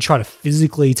anything, didn't try to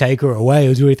physically take her away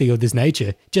or do anything of this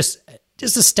nature, just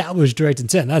establish direct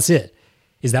intent. That's it.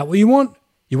 Is that what you want?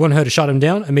 You want her to shut him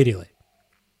down immediately?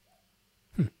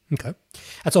 Okay.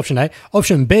 That's option A.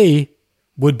 Option B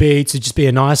would be to just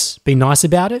be nice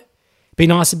about it. Be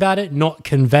nice about it, not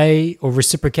convey or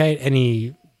reciprocate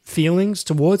any feelings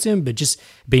towards him, but just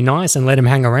be nice and let him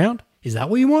hang around. Is that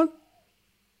what you want?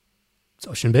 It's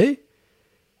option B.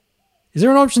 Is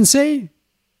there an option C?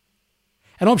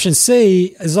 And option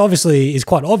C is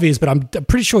quite obvious, but I'm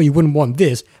pretty sure you wouldn't want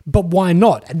this. But why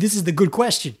not? And this is the good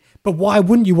question. But why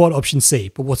wouldn't you want option C?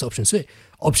 But what's option C?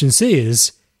 Option C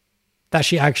is that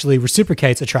she actually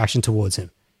reciprocates attraction towards him.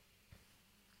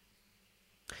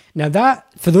 Now that,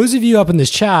 for those of you up in this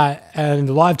chat and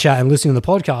the live chat and listening to the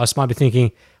podcast might be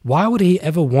thinking, why would he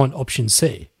ever want option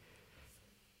C?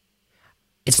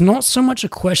 It's not so much a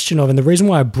question of, and the reason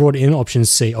why I brought in option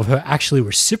C, of her actually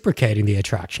reciprocating the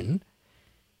attraction.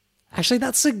 Actually,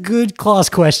 that's a good class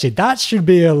question. That should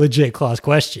be a legit class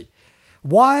question.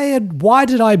 Why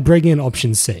did I bring in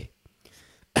option C?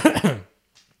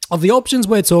 Of the options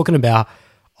we're talking about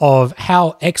of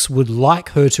how X would like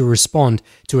her to respond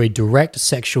to a direct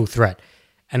sexual threat.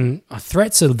 And a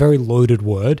threat's a very loaded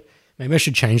word. Maybe I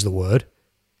should change the word.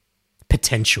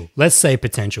 Potential. Let's say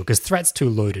potential, because threat's too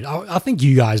loaded. I think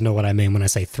you guys know what I mean when I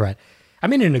say threat. I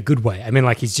mean in a good way. I mean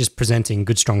like he's just presenting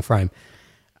good, strong frame.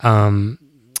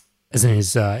 As in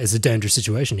is a dangerous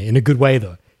situation here. In a good way,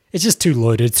 though. It's just too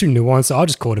loaded. It's too nuanced. So I'll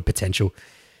just call it a potential.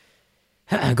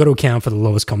 I've got to account for the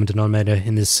lowest common denominator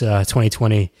in this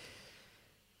 2020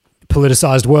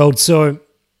 politicized world. So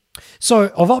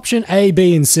of option A,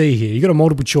 B, and C here, you got a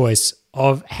multiple choice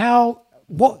of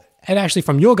and actually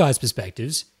from your guys'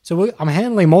 perspectives, so I'm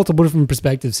handling multiple different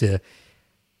perspectives here.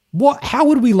 How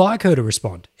would we like her to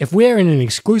respond? If we're in an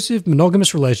exclusive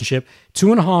monogamous relationship,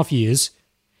 2.5 years,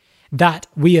 that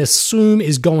we assume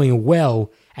is going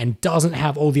well and doesn't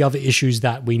have all the other issues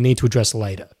that we need to address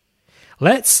later.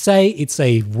 Let's say it's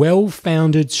a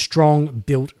well-founded,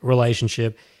 strong-built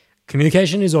relationship.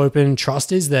 Communication is open,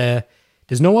 trust is there.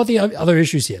 There's no other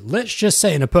issues here. Let's just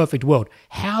say in a perfect world,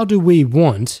 how do we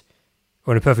want,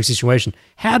 or in a perfect situation,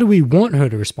 how do we want her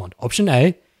to respond? Option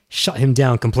A, shut him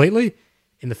down completely.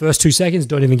 In the first 2 seconds,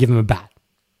 don't even give him a bat.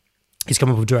 He's come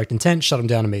up with direct intent, shut him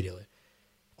down immediately.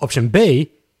 Option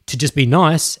B, to just be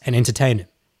nice and entertain him.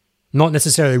 Not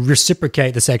necessarily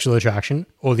reciprocate the sexual attraction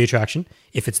or the attraction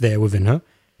if it's there within her,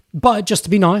 but just to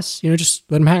be nice, just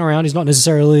let him hang around. He's not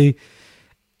necessarily,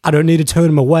 I don't need to turn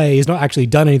him away. He's not actually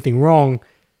done anything wrong,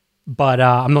 but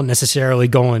I'm not necessarily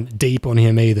going deep on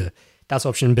him either. That's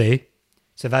option B.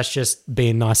 So that's just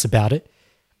being nice about it.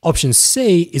 Option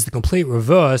C is the complete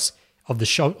reverse of the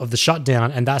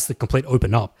shutdown, and that's the complete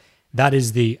open up. That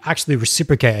is the actually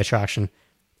reciprocate attraction,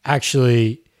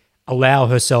 actually allow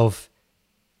herself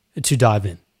to dive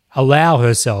in, allow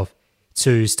herself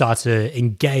to start to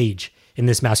engage in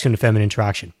this masculine and feminine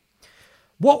interaction.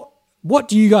 What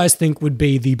do you guys think would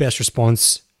be the best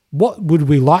response? What would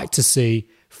we like to see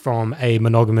from a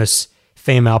monogamous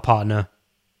female partner?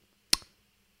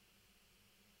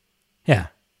 Yeah.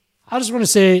 I just want to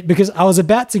say, because I was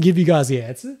about to give you guys the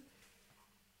answer,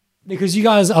 because you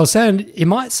guys, I was saying it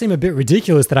might seem a bit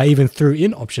ridiculous that I even threw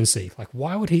in option C. Like,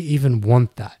 why would he even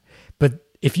want that? But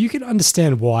if you can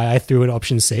understand why I threw in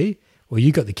option C, well,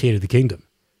 you got the key to the kingdom.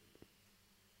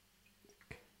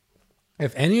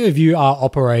 If any of you are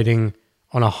operating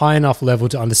on a high enough level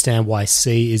to understand why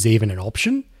C is even an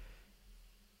option,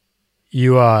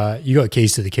 you got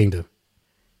keys to the kingdom.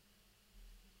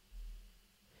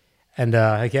 And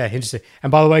okay, interesting.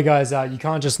 And by the way, guys, you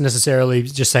can't just necessarily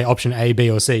just say option A, B,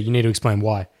 or C. You need to explain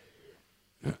why.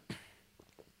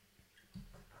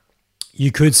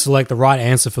 You could select the right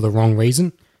answer for the wrong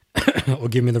reason, or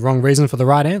give me the wrong reason for the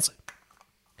right answer.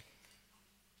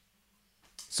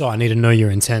 So I need to know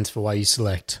your intent for why you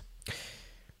select.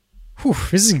 Whew,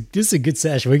 this is a good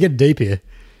session. We're getting deep here.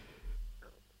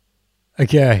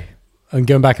 Okay, I'm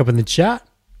going back up in the chat.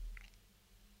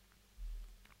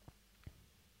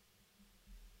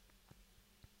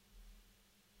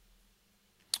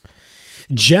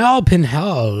 Joao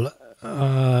Pinhal,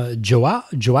 Joao,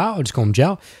 I'll just call him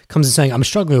Joao, comes in saying, I'm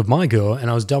struggling with my girl and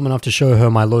I was dumb enough to show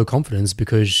her my low confidence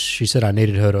because she said I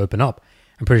needed her to open up.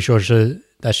 I'm pretty sure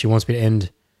that she wants me to end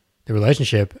the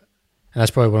relationship, and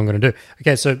that's probably what I'm going to do.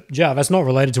 Okay, so Joao, that's not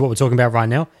related to what we're talking about right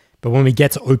now, but when we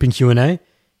get to open Q&A,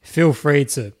 feel free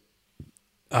to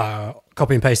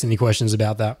copy and paste any questions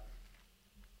about that.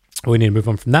 We need to move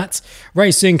on from that.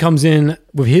 Ray Singh comes in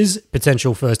with his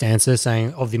potential first answer,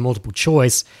 saying of the multiple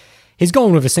choice, he's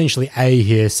going with essentially A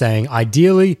here, saying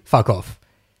ideally, fuck off.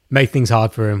 Make things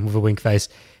hard for him with a wink face.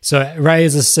 So Ray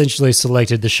has essentially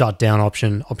selected the shutdown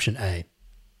option A.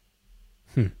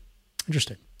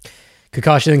 Interesting.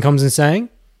 Kakashi then comes in saying,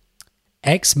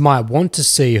 X might want to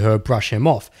see her brush him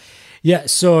off. Yeah,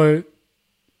 so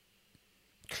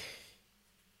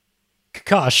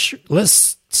Kakash,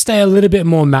 let's stay a little bit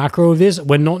more macro of this.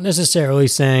 We're not necessarily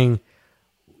saying,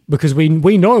 because we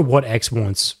know what X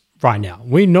wants right now.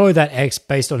 We know that X,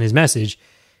 based on his message,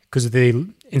 because of the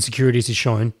insecurities he's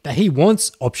shown, that he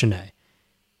wants option A.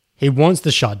 He wants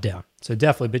the shutdown. So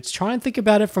definitely, but try and think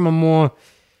about it from a more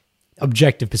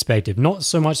objective perspective, not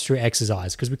so much through X's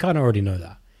eyes, because we kind of already know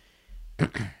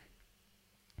that.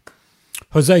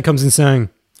 Jose comes in saying,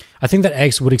 I think that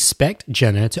X would expect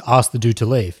Jenna to ask the dude to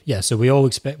leave. Yeah, so we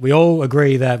all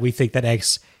agree that we think that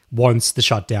X wants the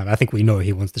shutdown. I think we know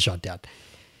he wants the shutdown.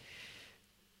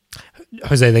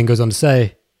 Jose then goes on to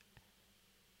say,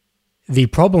 the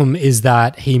problem is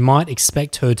that he might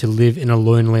expect her to live in a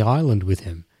lonely island with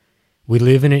him. We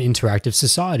live in an interactive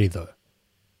society, though.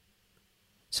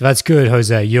 So that's good,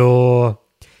 Jose. You're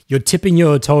tipping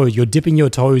your toes. You're dipping your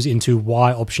toes into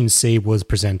why option C was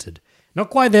presented. Not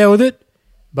quite there with it,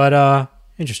 but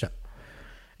interesting.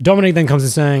 Dominic then comes in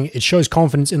saying, it shows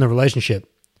confidence in the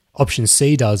relationship. Option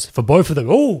C does for both of them.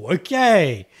 Oh,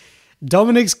 okay.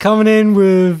 Dominic's coming in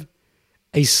with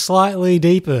a slightly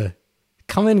deeper,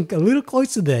 coming a little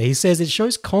closer there. He says it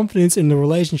shows confidence in the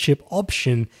relationship.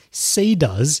 Option C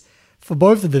does for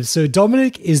both of them. So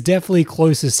Dominic is definitely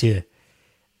closest here.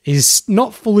 He's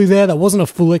not fully there. That wasn't a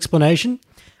full explanation.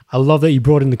 I love that you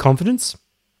brought in the confidence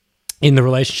in the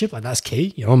relationship. Like, that's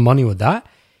key. You're on money with that.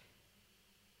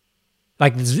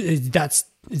 Like, it's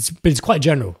quite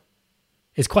general.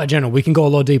 It's quite general. We can go a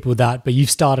lot deeper with that, but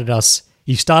you've started us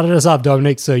up,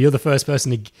 Dominic, so you're the first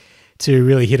person to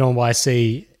really hit on why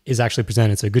C is actually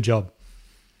presented, so good job.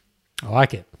 I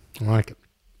like it.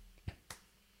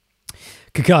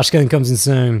 Kakash then comes in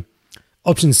saying,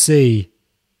 option C,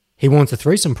 he wants a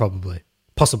threesome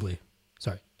possibly.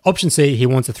 Sorry. Option C, he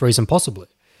wants a threesome possibly.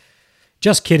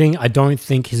 Just kidding, I don't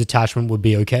think his attachment would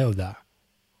be okay with that.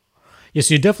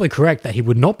 Yes, you're definitely correct that he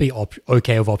would not be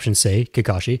okay with option C,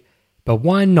 Kakashi, but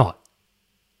why not?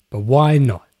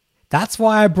 That's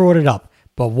why I brought it up,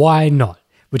 but why not?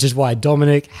 Which is why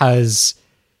Dominic's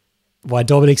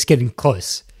getting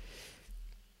close.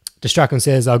 Distrakon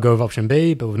says, I'll go with option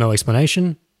B, but with no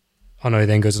explanation. Oh no, he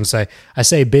then goes on to say, I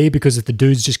say B because if the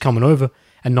dude's just coming over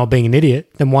and not being an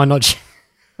idiot, then why not...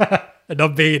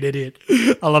 not being an idiot.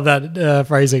 I love that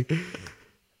phrasing.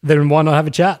 Then why not have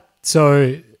a chat?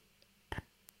 So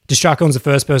Distracon's the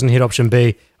first person to hit option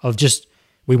B of just,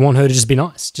 we want her to just be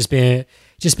nice. Just be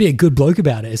a good bloke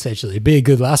about it, essentially. Be a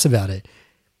good lass about it.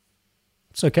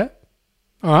 It's okay.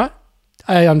 All right.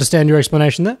 I understand your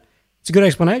explanation there. It's a good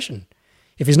explanation.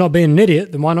 If he's not being an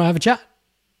idiot, then why not have a chat?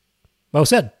 Well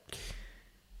said.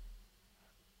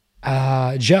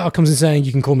 Zhao comes in saying,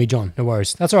 you can call me John. No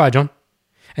worries. That's all right, John.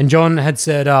 And John had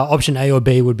said option A or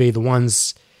B would be the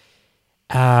ones,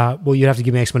 well, you'd have to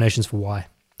give me explanations for why,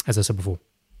 as I said before.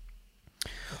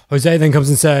 Jose then comes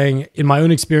in saying, in my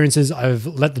own experiences, I've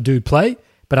let the dude play,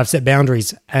 but I've set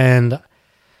boundaries and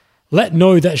let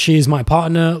know that she is my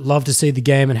partner, love to see the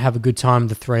game and have a good time,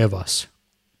 the three of us.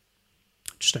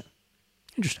 Interesting.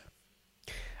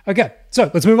 Okay,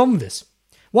 so let's move on with this.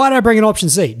 Why did I bring in option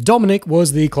C? Dominic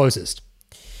was the closest.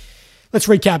 Let's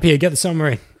recap here, get the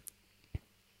summary.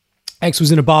 X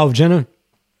was in a bar with Jenna.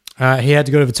 He had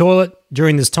to go to the toilet.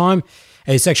 During this time,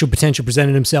 a sexual potential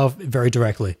presented himself very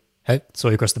directly. Hey, saw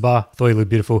you across the bar, thought you looked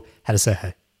beautiful, had to say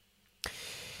hey.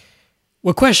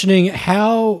 We're questioning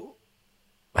how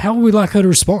would we like her to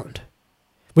respond?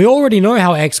 We already know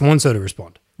how X wants her to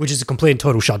respond, which is a complete and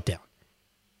total shutdown.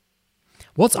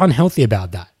 What's unhealthy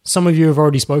about that? Some of you have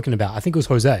already spoken about. I think it was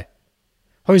Jose.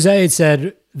 Jose had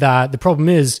said that the problem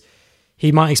is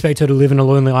he might expect her to live in a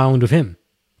lonely island with him.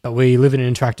 But we live in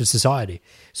an interactive society.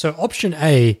 So option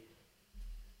A,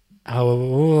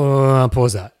 I'll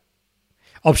pause that.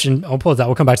 I'll pause that.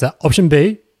 We'll come back to that. Option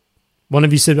B, one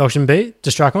of you said option B,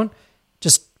 distract on.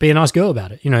 Just be a nice girl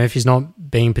about it. If he's not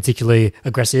being particularly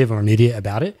aggressive or an idiot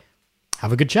about it,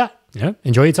 have a good chat.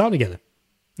 Enjoy your time together.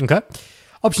 Okay.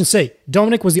 Option C,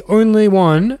 Dominic was the only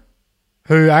one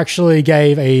who actually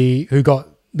who got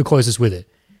the closest with it,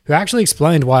 who actually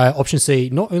explained why option C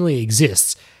not only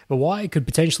exists, but why it could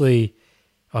potentially,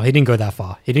 he didn't go that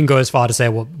far. He didn't go as far to say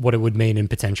what it would mean in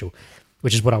potential,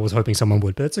 which is what I was hoping someone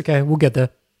would, but it's okay. We'll get there.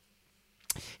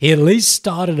 He at least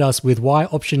started us with why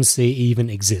option C even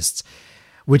exists,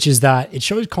 which is that it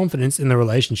shows confidence in the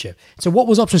relationship. So what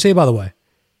was option C, by the way?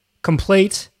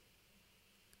 Complete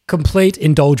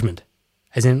indulgement,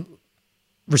 as in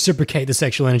reciprocate the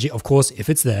sexual energy, of course, if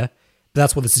it's there. But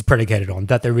that's what this is predicated on,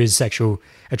 that there is sexual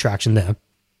attraction there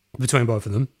between both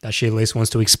of them, that she at least wants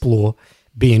to explore,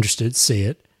 be interested, see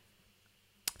it,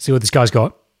 see what this guy's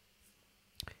got.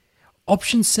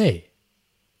 Option C,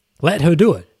 let her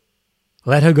do it.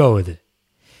 Let her go with it.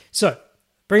 So,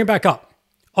 bring it back up.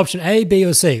 Option A, B,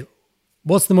 or C,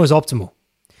 what's the most optimal?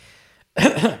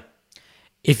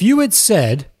 If you had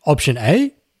said option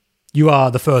A, you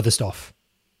are the furthest off.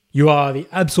 You are the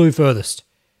absolute furthest.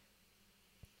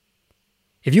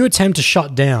 If you attempt to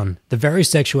shut down the very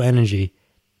sexual energy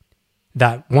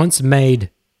that once made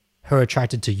her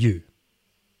attracted to you,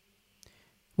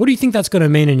 what do you think that's going to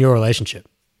mean in your relationship?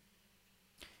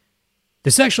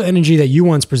 The sexual energy that you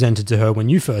once presented to her when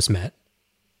you first met,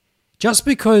 just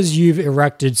because you've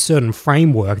erected certain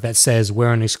framework that says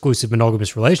we're an exclusive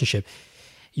monogamous relationship,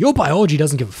 your biology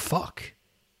doesn't give a fuck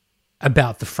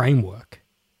about the framework.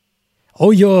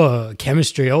 All your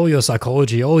chemistry, all your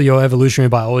psychology, all your evolutionary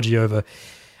biology over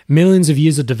millions of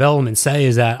years of development say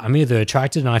is that I'm either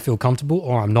attracted and I feel comfortable,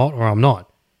 or I'm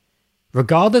not.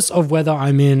 Regardless of whether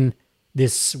I'm in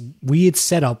this weird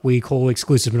setup we call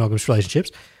exclusive monogamous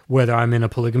relationships, whether I'm in a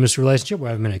polygamous relationship,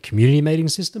 whether I'm in a community mating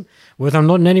system, whether I'm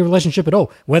not in any relationship at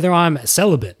all, whether I'm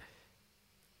celibate,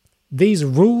 these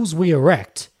rules we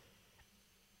erect,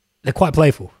 they're quite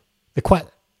playful. They're quite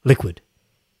liquid.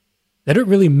 They don't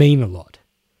really mean a lot,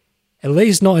 at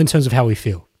least not in terms of how we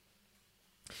feel.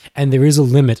 And there is a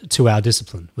limit to our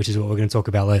discipline, which is what we're going to talk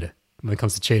about later when it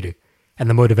comes to cheating and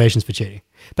the motivations for cheating.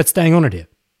 But staying on it here.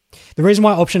 The reason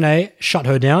why option A, shut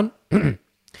her down,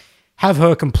 have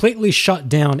her completely shut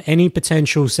down any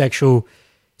potential sexual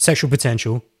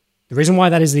potential. The reason why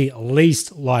that is the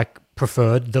least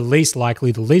preferred, the least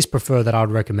likely, the least preferred that I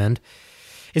would recommend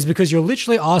is because you're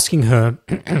literally asking her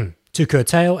to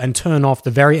curtail and turn off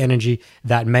the very energy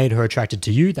that made her attracted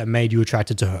to you, that made you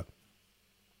attracted to her.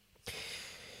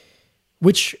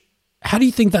 Which, how do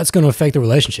you think that's going to affect the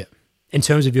relationship in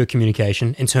terms of your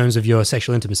communication, in terms of your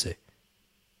sexual intimacy?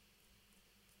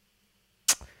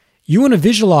 You want to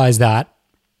visualize that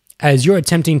as you're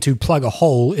attempting to plug a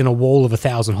hole in a wall of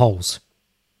 1,000 holes.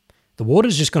 The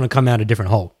water's just going to come out a different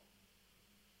hole.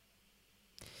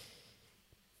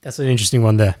 That's an interesting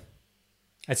one there.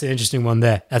 That's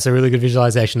a really good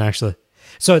visualization, actually.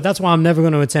 So that's why I'm never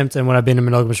going to attempt, and when I've been in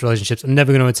monogamous relationships, I'm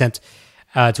never going to attempt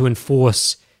to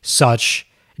enforce such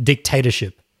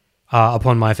dictatorship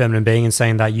upon my feminine being and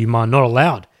saying that you are not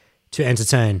allowed to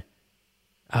entertain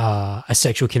a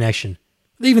sexual connection,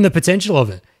 even the potential of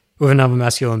it with another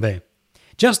masculine being.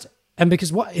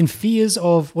 Because what in fears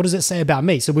of, what does it say about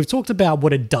me? So we've talked about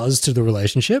what it does to the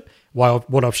relationship,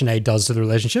 what option A does to the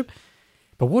relationship,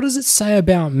 but what does it say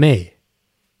about me?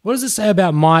 What does it say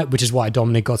about which is why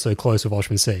Dominic got so close with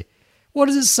option C. What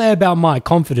does it say about my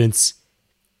confidence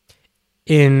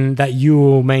in that you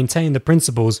will maintain the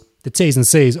principles, the T's and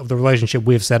C's of the relationship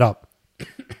we've set up?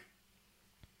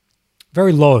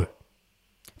 Very low.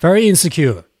 Very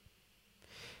insecure.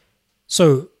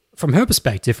 So from her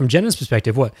perspective, from Jenna's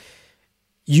perspective, what?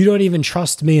 You don't even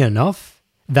trust me enough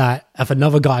that if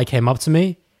another guy came up to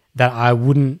me, that I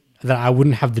wouldn't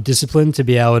have the discipline to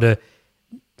be able to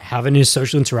have any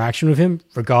social interaction with him,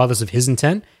 regardless of his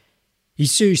intent. You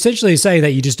essentially say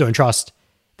that you just don't trust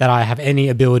that I have any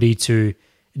ability to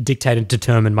dictate and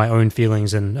determine my own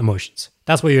feelings and emotions.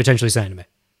 That's what you're essentially saying to me.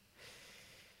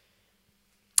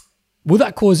 Will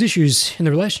that cause issues in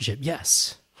the relationship?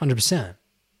 Yes, 100%.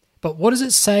 But what does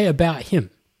it say about him?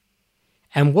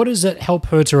 And what does it help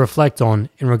her to reflect on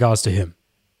in regards to him?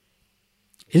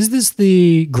 Is this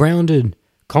the grounded,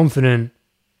 confident,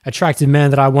 attractive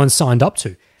man that I once signed up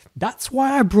to? That's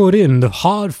why I brought in the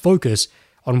hard focus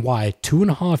on why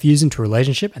 2.5 years into a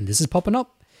relationship, and this is popping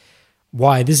up,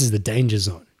 why this is the danger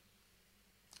zone.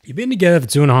 You've been together for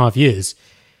 2.5 years.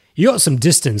 You got some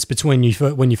distance between you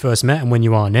when you first met and when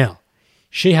you are now.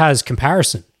 She has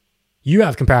comparison You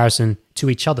have comparison to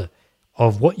each other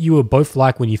of what you were both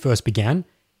like when you first began,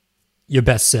 your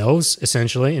best selves,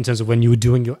 essentially, in terms of when you were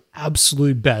doing your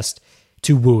absolute best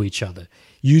to woo each other.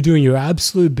 You doing your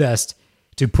absolute best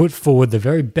to put forward the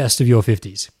very best of your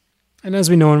 50s. And as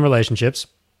we know in relationships,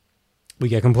 we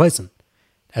get complacent.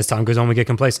 As time goes on, we get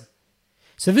complacent.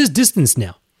 So there's distance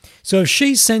now. So if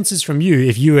she senses from you,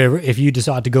 if you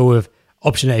decide to go with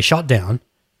option A, shutdown,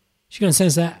 she's going to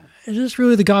sense that, is this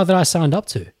really the guy that I signed up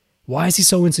to? Why is he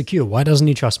so insecure? Why doesn't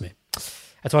he trust me?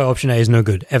 That's why option A is no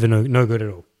good, ever no good at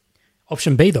all.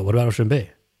 Option B though, what about option B?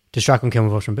 Distract and come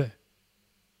with option B.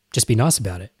 Just be nice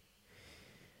about it.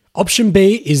 Option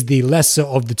B is the lesser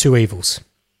of the two evils.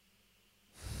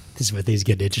 This is where things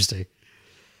get interesting.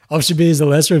 Option B is the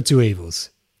lesser of two evils.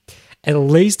 At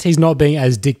least he's not being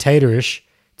as dictatorish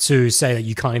to say that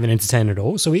you can't even entertain at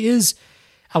all. So he is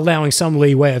allowing some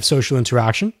leeway of social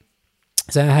interaction.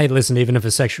 Saying, hey, listen, even if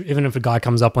a guy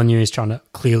comes up on you, he's trying to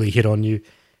clearly hit on you,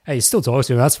 hey, you still talk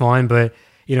to him, that's fine, but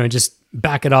just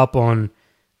back it up on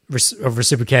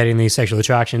reciprocating the sexual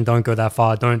attraction. Don't go that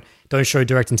far. Don't show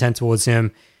direct intent towards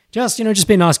him. Just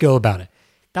be a nice girl about it.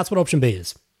 That's what option B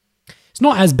is. It's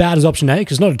not as bad as option A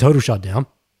because it's not a total shutdown,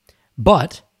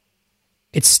 but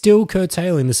it's still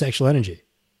curtailing the sexual energy.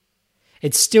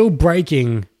 It's still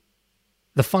breaking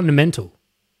the fundamental,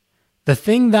 the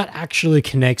thing that actually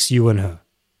connects you and her,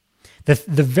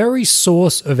 the very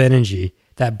source of energy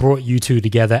that brought you two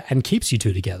together and keeps you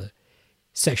two together,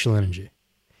 sexual energy.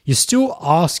 You're still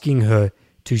asking her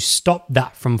to stop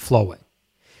that from flowing.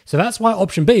 So that's why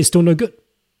option B is still no good.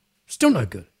 Still no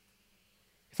good.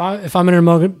 If I'm in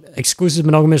an exclusive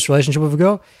monogamous relationship with a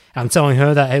girl, and I'm telling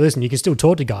her that, hey, listen, you can still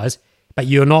talk to guys, but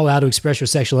you're not allowed to express your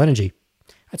sexual energy,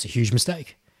 that's a huge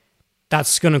mistake.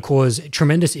 That's going to cause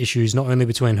tremendous issues, not only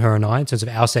between her and I in terms of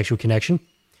our sexual connection.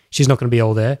 She's not going to be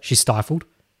all there. She's stifled.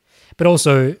 But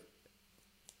also,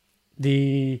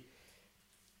 the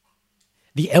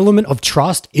element of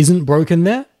trust isn't broken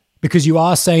there because you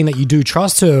are saying that you do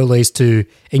trust her at least to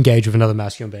engage with another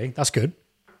masculine being. That's good.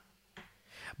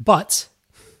 But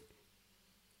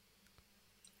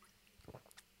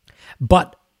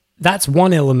that's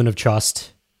one element of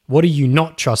trust. What are you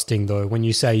not trusting, though, when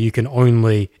you say you can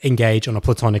only engage on a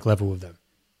platonic level with them?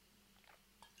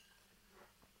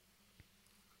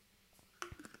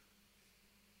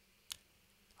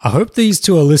 I hope these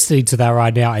two are listening to that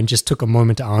right now and just took a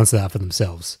moment to answer that for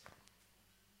themselves.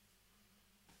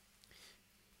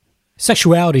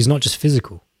 Sexuality is not just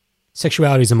physical.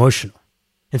 Sexuality is emotional.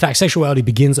 In fact, sexuality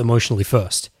begins emotionally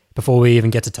first, before we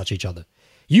even get to touch each other.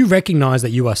 You recognize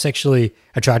that you are sexually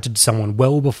attracted to someone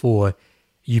well before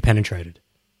you penetrated.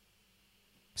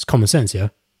 It's common sense, yeah?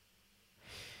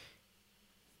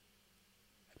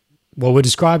 What we're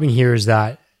describing here is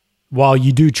that while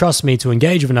you do trust me to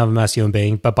engage with another masculine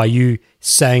being, but by you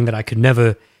saying that I could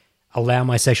never allow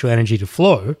my sexual energy to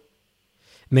flow,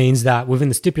 means that within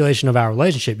the stipulation of our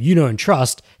relationship, you know and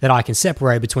trust that I can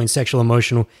separate between sexual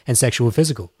emotional and sexual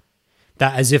physical.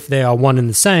 That as if they are one and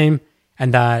the same,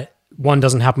 and that one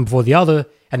doesn't happen before the other,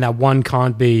 and that one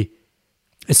can't be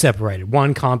separated.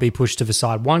 One can't be pushed to the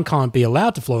side. One can't be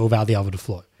allowed to flow without the other to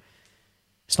flow.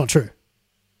 It's not true.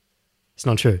 It's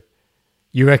not true.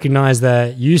 You recognize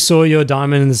that you saw your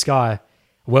diamond in the sky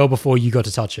well before you got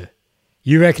to touch her.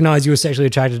 You recognize you were sexually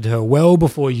attracted to her well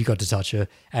before you got to touch her,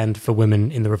 and for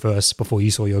women in the reverse, before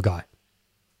you saw your guy.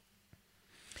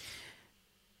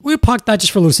 We'll park that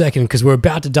just for a little second because we're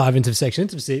about to dive into sexual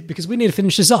intimacy because we need to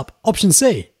finish this up. Option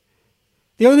C.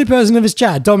 The only person in this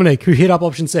chat, Dominic, who hit up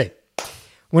option C.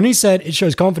 When he said it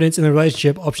shows confidence in the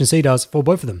relationship, option C does for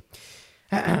both of them.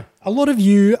 A lot of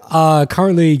you are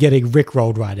currently getting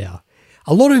rickrolled right now.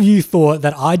 A lot of you thought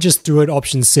that I just threw at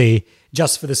option C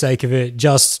just for the sake of it,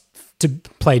 just to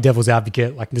play devil's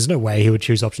advocate. Like, there's no way he would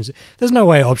choose option C. There's no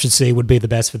way option C would be the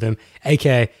best for them.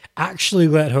 AKA, actually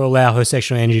let her allow her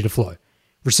sexual energy to flow.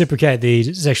 Reciprocate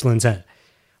the sexual intent.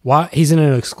 Why? He's in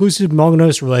an exclusive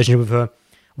monogamous relationship with her.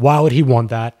 Why would he want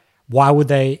that? Why would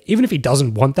they, even if he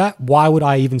doesn't want that, why would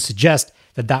I even suggest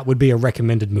that that would be a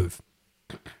recommended move?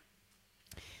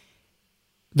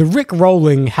 The Rick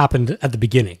rolling happened at the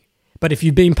beginning. But if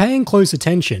you've been paying close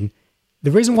attention,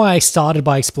 the reason why I started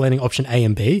by explaining option A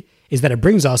and B is that it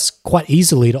brings us quite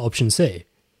easily to option C.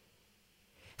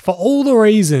 For all the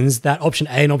reasons that option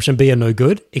A and option B are no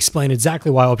good, explain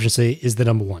exactly why option C is the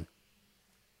number one.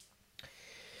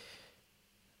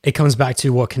 It comes back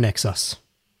to what connects us.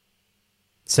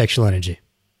 Sexual energy.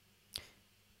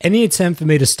 Any attempt for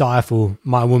me to stifle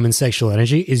my woman's sexual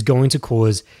energy is going to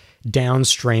cause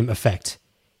downstream effect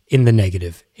in the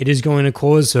negative. It is going to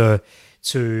cause her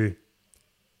to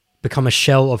become a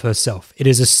shell of herself. It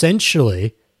is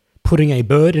essentially putting a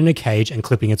bird in a cage and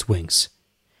clipping its wings.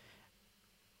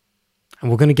 And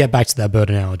we're going to get back to that bird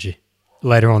analogy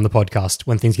later on in the podcast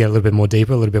when things get a little bit more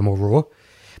deeper, a little bit more raw.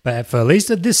 But for at least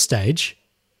at this stage,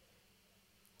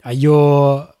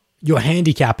 you're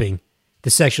handicapping the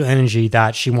sexual energy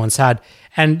that she once had,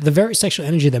 and the very sexual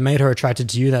energy that made her attracted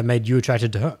to you, that made you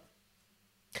attracted to her.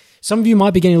 Some of you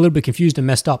might be getting a little bit confused and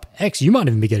messed up. You might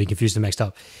even be getting confused and messed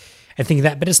up and thinking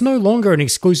that, but it's no longer an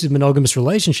exclusive monogamous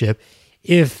relationship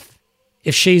if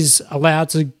she's allowed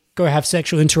to go have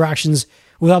sexual interactions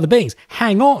with other beings.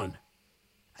 Hang on.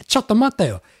 Chatta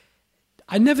Mateo.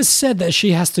 I never said that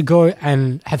she has to go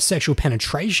and have sexual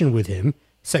penetration with him,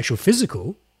 sexual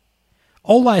physical.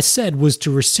 All I said was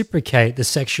to reciprocate the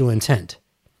sexual intent.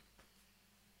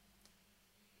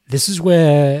 This is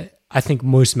where I think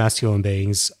most masculine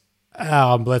beings,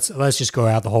 let's just go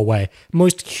out the whole way.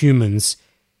 Most humans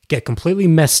get completely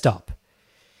messed up.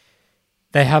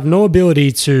 They have no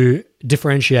ability to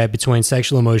differentiate between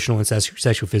sexual emotional and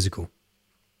sexual physical.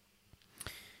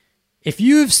 If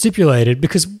you have stipulated,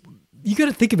 because you got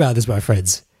to think about this, my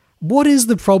friends, what is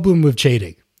the problem with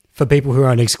cheating for people who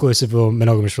are in an exclusive or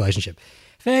monogamous relationship?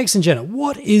 For X and Jenna,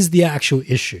 what is the actual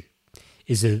issue?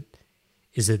 Is it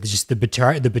just the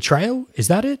betrayal? Is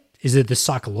that it? Is it the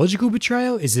psychological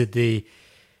betrayal? Is it the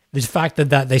fact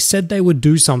that they said they would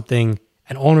do something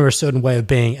and honor a certain way of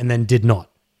being and then did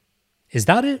not? Is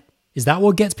that it? Is that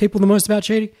what gets people the most about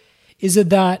cheating? Is it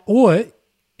that, or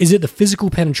is it the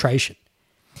physical penetration?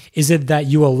 Is it that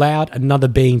you allowed another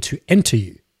being to enter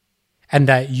you and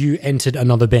that you entered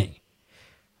another being?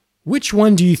 Which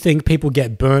one do you think people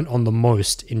get burnt on the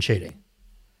most in cheating?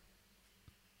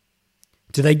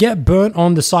 Do they get burnt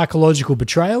on the psychological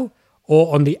betrayal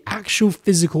or on the actual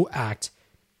physical act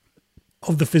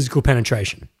of the physical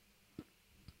penetration?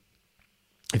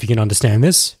 If you can understand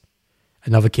this,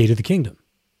 another key to the kingdom.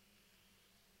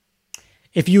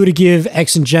 If you were to give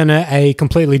X and Jenna a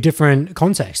completely different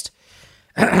context,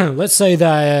 let's say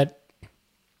that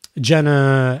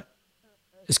Jenna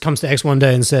comes to X one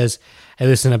day and says, hey,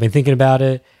 listen, I've been thinking about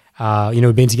it.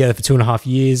 We've been together for 2.5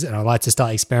 years and I'd like to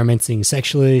start experimenting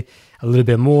sexually a little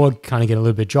bit more, kind of get a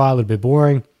little bit dry, a little bit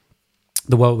boring,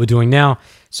 the what we're doing now.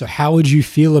 So how would you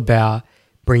feel about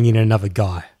bringing in another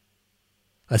guy?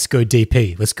 Let's go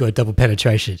DP. Let's go double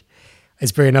penetration.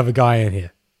 Let's bring another guy in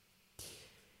here.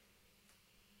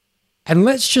 And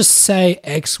let's just say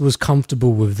X was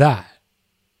comfortable with that,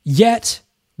 yet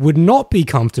would not be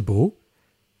comfortable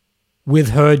with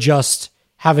her just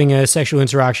having a sexual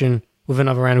interaction with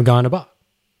another random guy in a bar.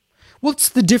 What's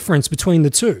the difference between the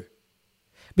two?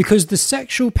 Because the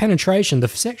sexual penetration, the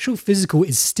sexual physical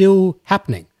is still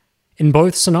happening in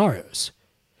both scenarios,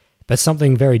 but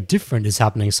something very different is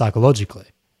happening psychologically.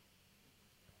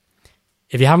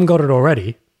 If you haven't got it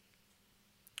already,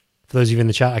 for those of you in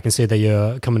the chat, I can see that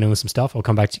you're coming in with some stuff. I'll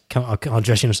come back I'll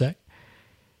address you in a sec.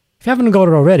 If you haven't got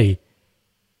it already,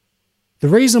 the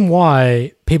reason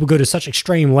why people go to such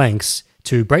extreme lengths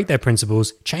to break their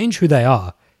principles, change who they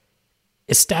are,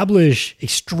 establish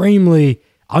extremely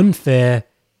unfair,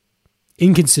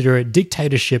 inconsiderate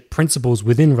dictatorship principles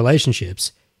within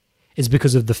relationships is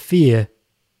because of the fear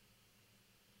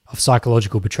of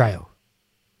psychological betrayal.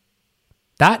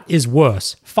 That is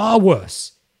worse, far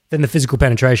worse than the physical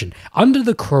penetration. Under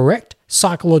the correct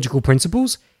psychological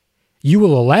principles, you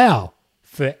will allow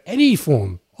for any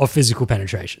form of physical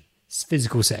penetration,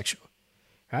 physical sexual.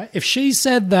 Right? If she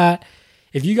said that,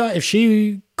 if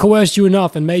she coerced you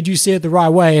enough and made you see it the right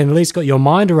way and at least got your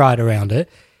mind right around it,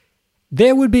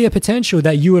 there would be a potential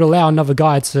that you would allow another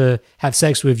guy to have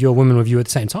sex with your woman with you at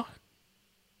the same time.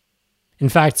 In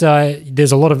fact,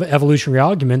 there's a lot of evolutionary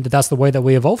argument that that's the way that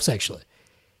we evolve sexually.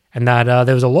 And that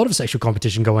there was a lot of sexual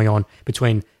competition going on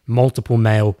between multiple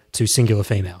male to singular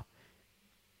female.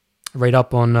 Read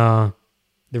up on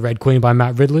The Red Queen by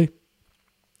Matt Ridley.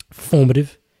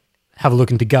 Formative. Have a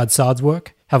look into Gad Saad's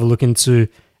work. Have a look into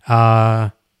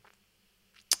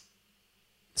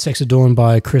Sex Adorned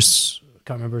by Chris, I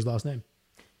can't remember his last name.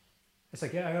 It's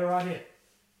like, yeah, I got it right here.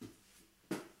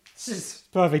 This is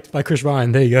perfect, by Chris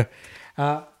Ryan. There you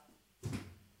go.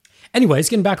 Anyways,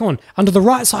 getting back on. Under the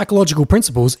right psychological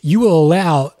principles, you will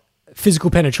allow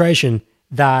physical penetration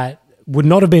that would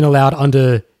not have been allowed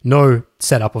under no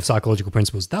setup of psychological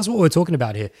principles. That's what we're talking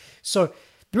about here. So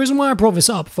the reason why I brought this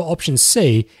up for option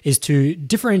C is to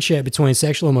differentiate between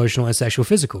sexual emotional and sexual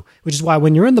physical, which is why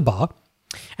when you're in the bar,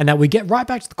 and that we get right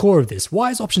back to the core of this,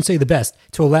 why is option C the best?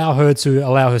 To allow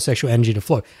her sexual energy to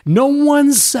flow. No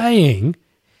one's saying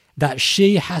that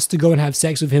she has to go and have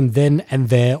sex with him then and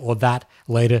there or that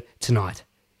later tonight.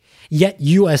 Yet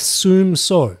you assume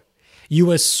so.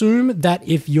 You assume that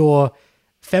if your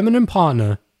feminine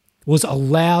partner was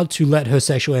allowed to let her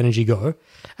sexual energy go.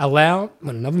 Allow,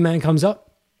 when another man comes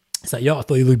up, it's like, yo, I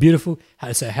thought you looked beautiful. How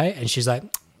to say hey? And she's like,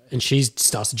 and she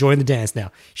starts to join the dance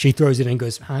now. She throws it in and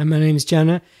goes, hi, my name is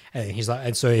Jenna. And he's like,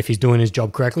 and so if he's doing his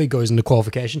job correctly, goes into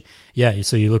qualification. Yeah,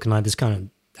 so you're looking like this kind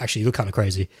of, actually you look kind of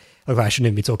crazy. Look, I shouldn't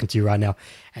even be talking to you right now.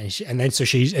 And then so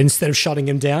she's, instead of shutting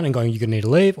him down and going, you're going to need to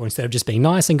leave, or instead of just being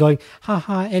nice and going,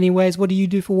 haha, anyways, what do you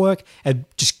do for work? And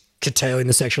just curtailing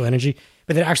the sexual energy,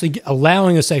 but then actually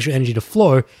allowing the sexual energy to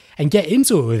flow and get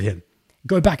into it with him.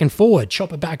 Go back and forward,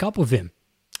 chop it back up with him.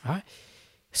 All right?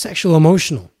 Sexual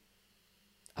emotional.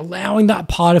 Allowing that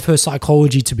part of her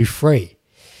psychology to be free.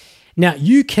 Now,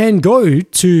 you can go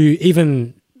to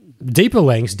even deeper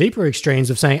lengths, deeper extremes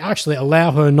of saying, actually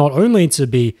allow her not only to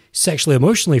be sexually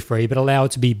emotionally free, but allow her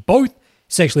to be both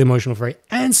sexually emotionally free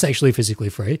and sexually physically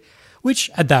free, which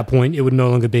at that point, it would no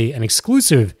longer be an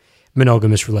exclusive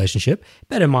monogamous relationship,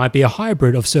 but it might be a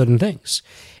hybrid of certain things.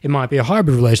 It might be a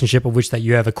hybrid relationship of which that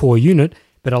you have a core unit,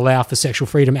 but allow for sexual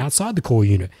freedom outside the core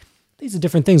unit. These are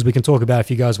different things we can talk about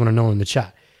if you guys want to know in the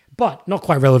chat, but not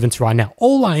quite relevant right now.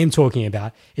 All I am talking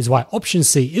about is why option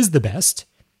C is the best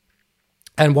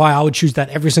and why I would choose that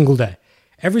every single day.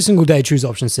 Every single day choose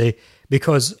option C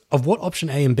because of what option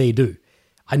A and B do.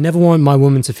 I never want my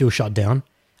woman to feel shut down.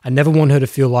 I never want her to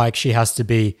feel like she has to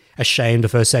be ashamed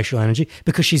of her sexual energy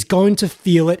because she's going to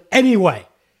feel it anyway.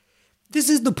 This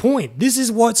is the point. This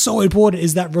is what's so important,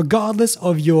 is that regardless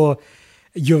of your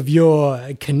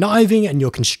conniving and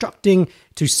your constructing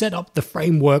to set up the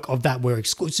framework of that we're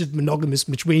exclusive monogamous,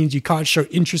 which means you can't show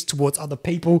interest towards other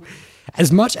people,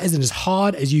 as much as it is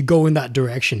hard as you go in that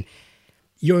direction,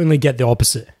 you only get the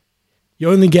opposite.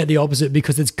 You only get the opposite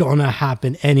because it's gonna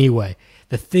happen anyway.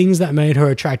 The things that made her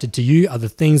attracted to you are the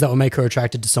things that will make her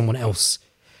attracted to someone else.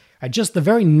 Right? Just the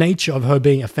very nature of her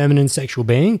being a feminine sexual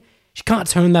being, she can't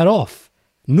turn that off.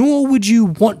 Nor would you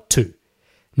want to.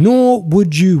 Nor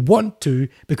would you want to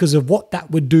because of what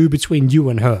that would do between you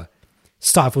and her.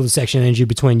 Stifle the sexual energy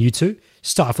between you two.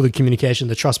 Stifle the communication,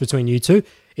 the trust between you two.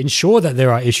 Ensure that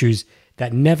there are issues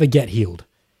that never get healed.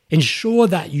 Ensure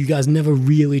that you guys never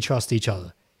really trust each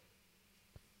other.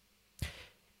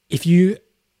 If you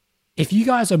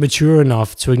guys are mature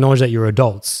enough to acknowledge that you're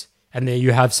adults and that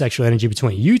you have sexual energy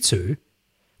between you two,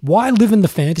 why live in the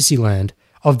fantasy land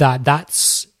of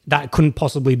that couldn't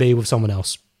possibly be with someone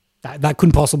else? That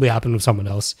couldn't possibly happen with someone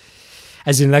else.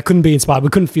 As in, that couldn't be inspired. We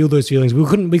couldn't feel those feelings. We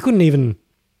couldn't even,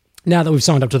 now that we've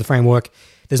signed up to the framework,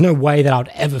 there's no way that I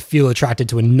would ever feel attracted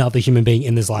to another human being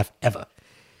in this life, ever.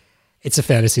 It's a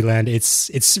fantasy land.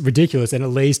 It's ridiculous, and it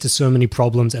leads to so many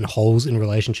problems and holes in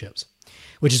relationships,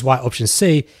 which is why option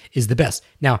C is the best.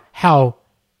 Now, how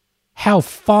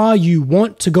far you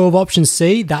want to go with option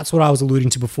C, that's what I was alluding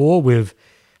to before with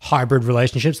hybrid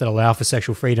relationships that allow for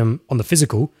sexual freedom on the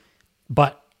physical.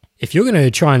 But if you're going to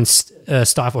try and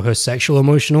stifle her sexual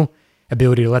emotional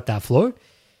ability to let that flow,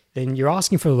 then you're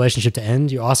asking for the relationship to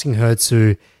end. You're asking her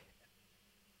to,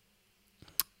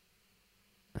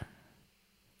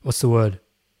 what's the word?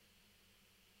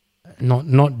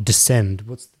 Not descend.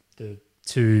 What's the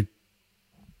to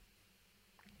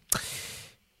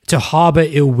harbor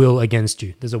ill will against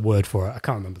you. There's a word for it. I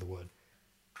can't remember the word.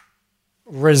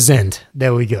 Resent.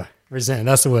 There we go. Resent.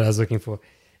 That's the word I was looking for.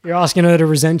 You're asking her to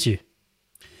resent you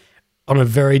on a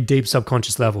very deep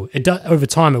subconscious level. Over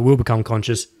time, it will become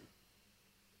conscious.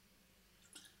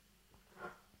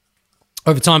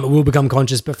 Over time, it will become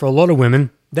conscious, but for a lot of women,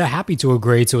 they're happy to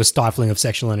agree to a stifling of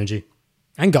sexual energy.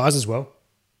 And guys as well.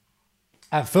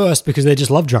 At first, because they're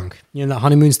just love drunk. You know, in that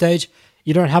honeymoon stage,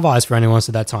 you don't have eyes for anyone else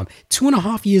at that time.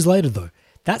 2.5 years later, though,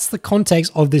 that's the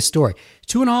context of this story.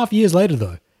 2.5 years later,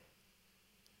 though,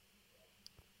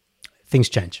 things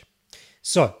change.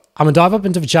 So I'm going to dive up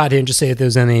into the chat here and just see if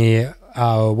there's any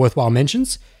worthwhile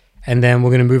mentions. And then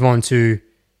we're going to move on to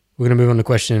the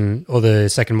question or the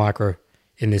second micro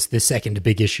in this second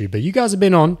big issue. But you guys have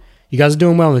been on. You guys are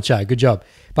doing well in the chat. Good job.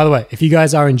 By the way, if you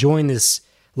guys are enjoying this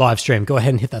live stream, go ahead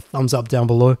and hit that thumbs up down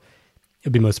below.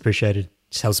 It'd be most appreciated.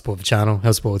 Just help support the channel,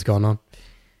 help support what's going on.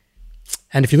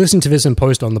 And if you listen to this and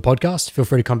post on the podcast, feel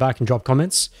free to come back and drop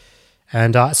comments.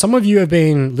 And some of you have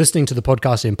been listening to the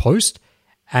podcast in post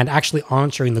and actually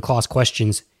answering the class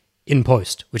questions in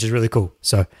post, which is really cool.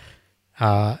 So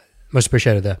most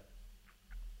appreciated there.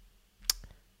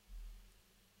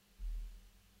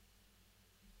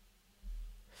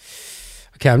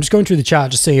 Okay, I'm just going through the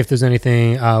chat, just seeing if there's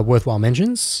anything worthwhile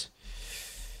mentions.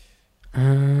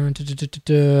 I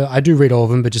do read all of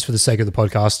them, but just for the sake of the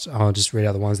podcast, I'll just read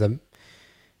out the ones that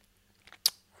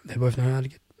they both know how to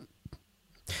get.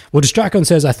 Well, Distracon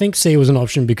says, I think C was an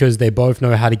option because they both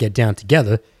know how to get down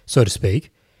together, so to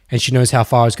speak, and she knows how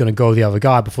far it's going to go with the other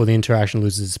guy before the interaction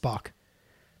loses its spark.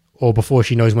 Or before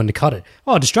she knows when to cut it.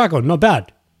 Oh, Distraco, not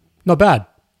bad. Not bad.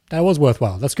 That was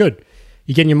worthwhile. That's good.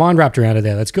 You're getting your mind wrapped around it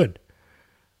there. That's good.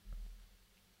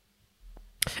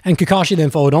 And Kakashi then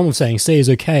followed on with saying, C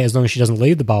is okay as long as she doesn't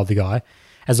leave the bar with the guy,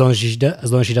 as long as she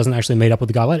doesn't actually meet up with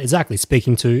the guy later. Exactly.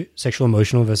 Speaking to sexual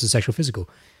emotional versus sexual physical.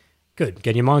 Good.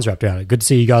 Getting your minds wrapped around it. Good to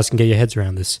see you guys can get your heads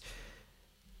around this.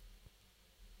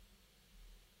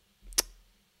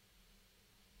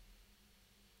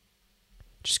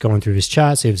 Just going through his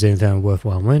chat, see if there's anything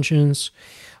worthwhile mentions.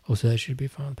 Also, that should be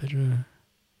fine.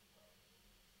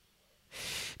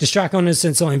 Distracon has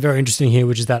said something very interesting here,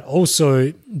 which is that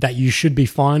also that you should be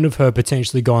fine with her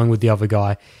potentially going with the other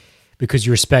guy because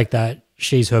you respect that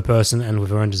she's her person and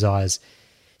with her own desires.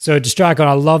 So Distracon,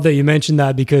 I love that you mentioned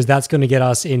that because that's going to get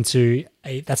us into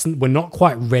we're not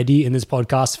quite ready in this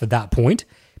podcast for that point,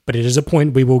 but it is a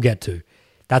point we will get to.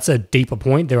 That's a deeper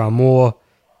point. There are more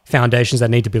foundations that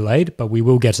need to be laid, but we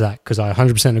will get to that because I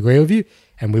 100% agree with you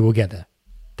and we will get there.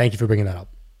 Thank you for bringing that up.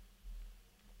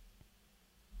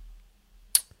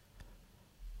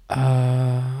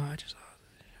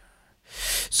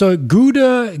 So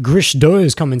Gouda Grishdo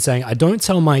is coming saying, I don't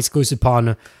tell my exclusive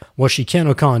partner what she can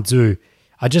or can't do.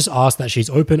 I just ask that she's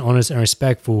open, honest, and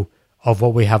respectful of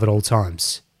what we have at all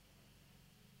times.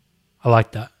 I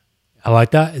like that.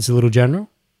 It's a little general.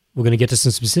 We're going to get to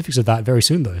some specifics of that very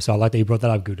soon, though. So I like that you brought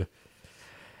that up, Gouda.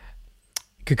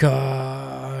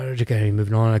 Okay,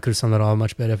 moving on. I could have summed that all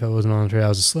much better if I wasn't on 3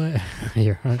 hours of sleep.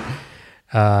 You're right.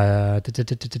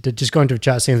 Just going to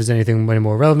chat, seeing if there's anything any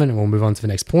more relevant, and we'll move on to the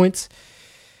next point.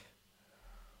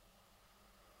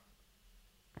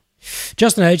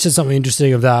 Justin H said something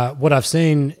interesting of that. What I've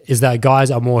seen is that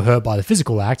guys are more hurt by the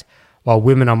physical act, while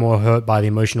women are more hurt by the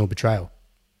emotional betrayal.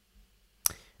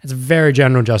 It's very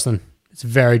general, Justin. It's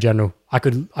very general. I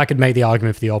could make the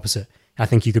argument for the opposite. I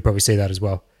think you could probably see that as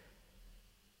well.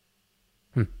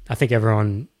 I think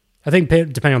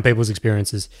depending on people's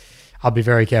experiences, I'll be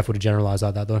very careful to generalize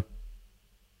like that, though.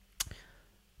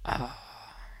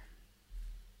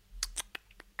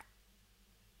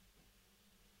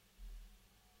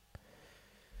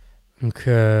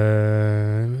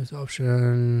 Okay, this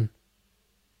option.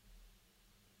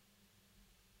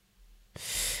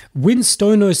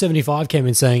 Winstono75 came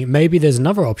in saying, maybe there's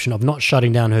another option of not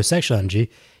shutting down her sexual energy,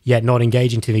 yet not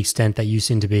engaging to the extent that you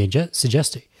seem to be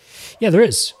suggesting. Yeah, there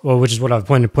is. Well, which is what I've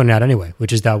pointed out anyway,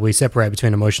 which is that we separate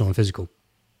between emotional and physical.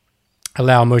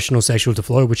 Allow emotional sexual to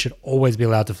flow, which should always be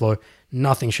allowed to flow.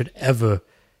 Nothing should ever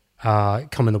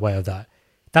come in the way of that.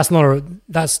 That's not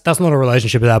a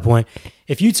relationship at that point.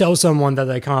 If you tell someone that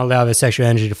they can't allow their sexual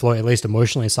energy to flow, at least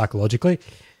emotionally and psychologically,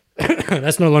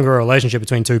 that's no longer a relationship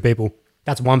between two people.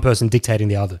 That's one person dictating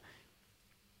the other.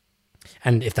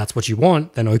 And if that's what you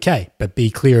want, then okay, but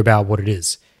be clear about what it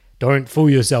is. Don't fool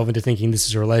yourself into thinking this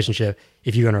is a relationship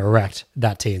if you're going to erect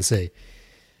that T&C.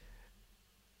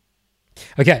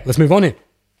 Okay, let's move on here.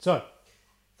 So,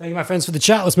 thank you, my friends, for the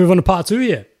chat. Let's move on to part 2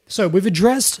 here. So, we've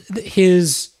addressed the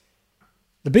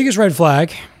biggest red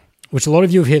flag, which a lot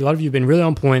of you have hit, a lot of you have been really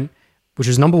on point, which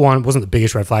was number 1. It wasn't the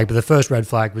biggest red flag, but the first red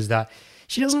flag was that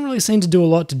she doesn't really seem to do a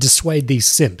lot to dissuade these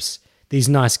simps, these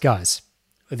nice guys.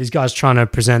 These guys trying to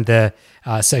present their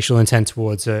sexual intent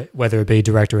towards whether it be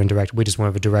direct or indirect. We just want to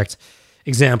have a direct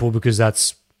example because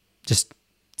that's just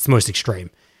it's the most extreme.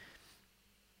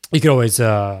 You could always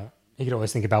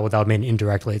think about what that would mean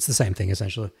indirectly. It's the same thing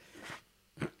essentially.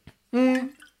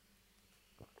 Well,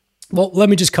 let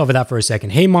me just cover that for a second.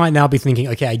 He might now be thinking,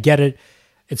 okay, I get it.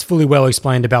 It's fully well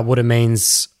explained about what it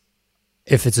means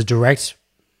if it's a direct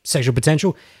sexual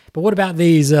potential. But what about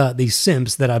these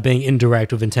simps that are being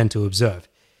indirect with intent to observe?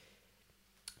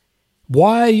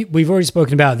 Why, we've already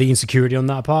spoken about the insecurity on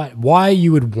that part, why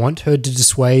you would want her to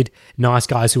dissuade nice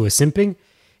guys who are simping.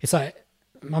 It's like,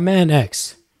 my man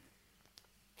X,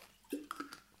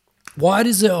 why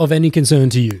is it of any concern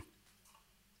to you?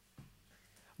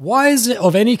 Why is it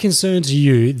of any concern to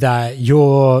you that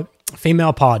your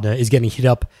female partner is getting hit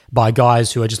up by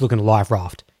guys who are just looking to life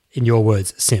raft? In your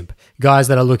words, simp. Guys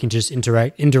that are looking to just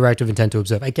indirect with intent to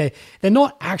observe. Okay, they're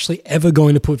not actually ever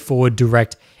going to put forward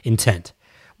direct intent.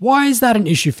 Why is that an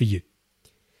issue for you?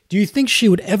 Do you think she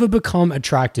would ever become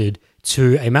attracted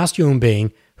to a masculine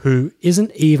being who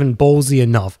isn't even ballsy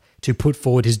enough to put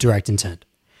forward his direct intent?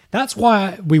 That's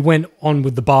why we went on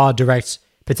with the bar direct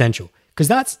potential, because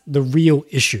that's the real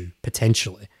issue,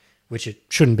 potentially, which it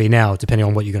shouldn't be now, depending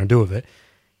on what you're going to do with it.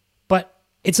 But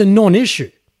it's a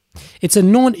non-issue. It's a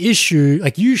non-issue.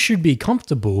 Like, you should be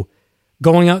comfortable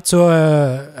going out to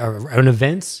an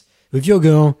event with your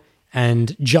girl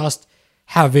and just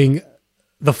having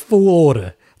the full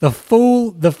order, The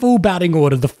full batting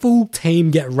order, the full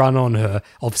team get run on her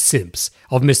of simps,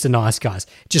 of Mr. Nice Guys.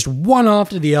 Just one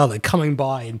after the other coming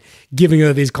by and giving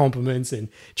her these compliments and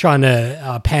trying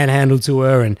to panhandle to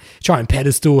her and try and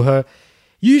pedestal her.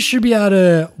 You should be able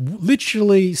to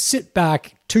literally sit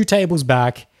back, 2 tables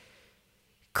back,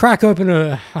 crack open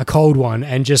a cold one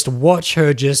and just watch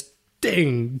her just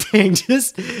ding,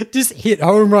 just hit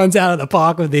home runs out of the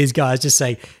park with these guys. Just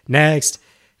say, next.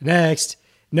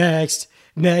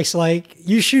 Like,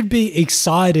 you should be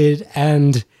excited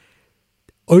and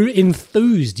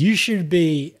enthused. You should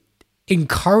be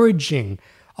encouraging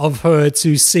of her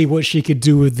to see what she could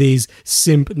do with these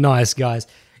simp nice guys.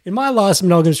 In my last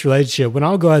monogamous relationship, when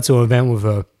I would go out to an event with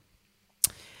her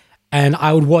and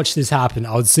I would watch this happen,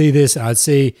 I would see this and I'd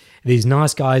see these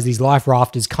nice guys, these life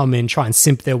rafters come in, try and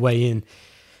simp their way in.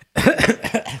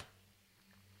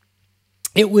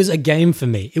 It was a game for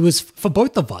me. It was for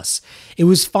both of us. It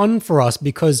was fun for us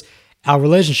because our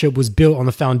relationship was built on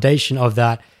the foundation of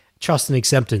that trust and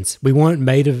acceptance. We weren't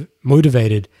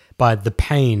motivated by the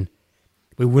pain.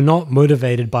 We were not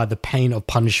motivated by the pain of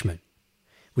punishment,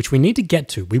 which we need to get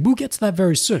to. We will get to that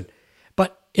very soon.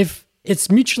 But if it's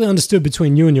mutually understood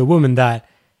between you and your woman that,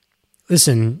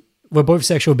 listen, we're both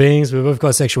sexual beings, we've both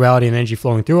got sexuality and energy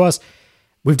flowing through us,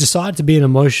 we've decided to be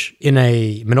in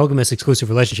a monogamous exclusive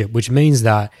relationship, which means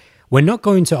that we're not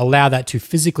going to allow that to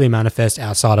physically manifest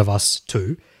outside of us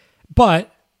too.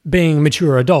 But being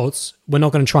mature adults, we're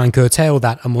not going to try and curtail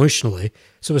that emotionally.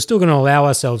 So we're still going to allow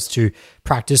ourselves to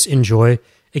practice, enjoy,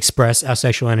 express our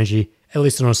sexual energy, at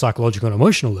least on a psychological and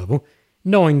emotional level,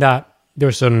 knowing that there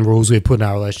are certain rules we put in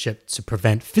our relationship to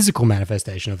prevent physical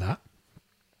manifestation of that.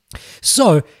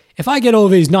 So if I get all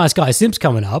these nice guy simps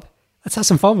coming up, let's have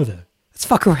some fun with it. Let's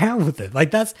fuck around with it.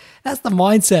 Like that's the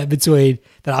mindset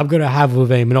that I'm going to have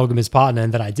with a monogamous partner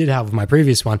and that I did have with my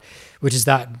previous one, which is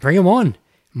that bring them on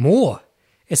more.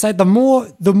 It's like the more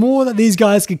that these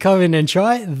guys can come in and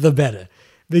try, the better,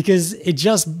 because it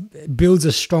just builds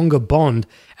a stronger bond.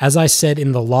 As I said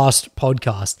in the last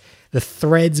podcast, the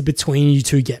threads between you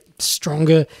two get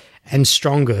stronger and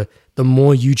stronger the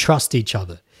more you trust each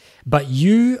other. But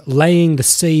you laying the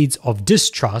seeds of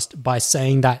distrust by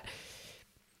saying that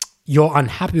you're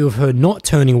unhappy with her not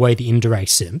turning away the indirect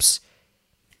simps,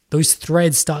 those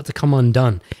threads start to come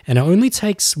undone. And it only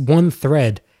takes one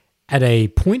thread at a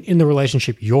point in the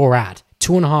relationship you're at,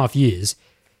 2.5 years,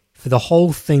 for the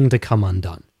whole thing to come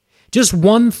undone. Just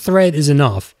one thread is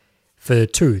enough for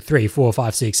 2, 3, 4,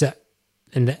 5, 6, 7,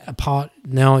 and apart,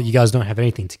 now you guys don't have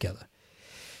anything together.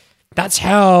 That's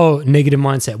how negative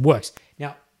mindset works.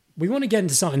 Now, we want to get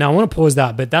into something. Now, I want to pause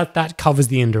that, but that covers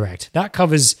the indirect. That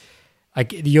covers...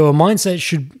 Like your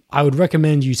mindset I would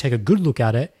recommend you take a good look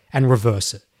at it and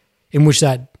reverse it, in which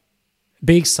that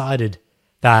be excited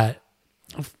that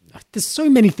there's so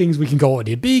many things we can go on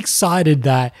here. Be excited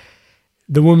that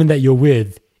the woman that you're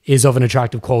with is of an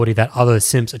attractive quality that other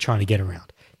simps are trying to get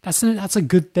around. That's a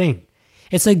good thing.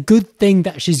 It's a good thing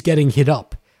that she's getting hit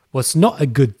up. What's not a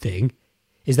good thing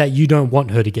is that you don't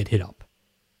want her to get hit up.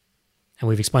 And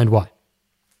we've explained why.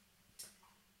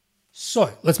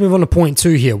 So let's move on to point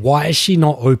 2 here. Why is she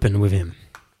not open with him?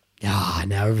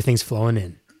 Now everything's flowing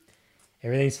in.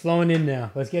 Everything's flowing in now.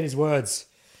 Let's get his words.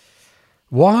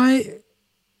 Why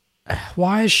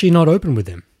is she not open with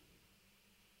him?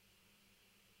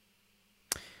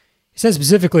 He says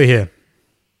specifically here,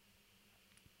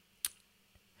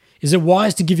 is it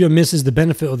wise to give your missus the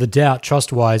benefit of the doubt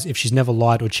trust-wise if she's never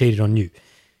lied or cheated on you?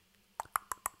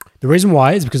 The reason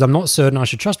why is because I'm not certain I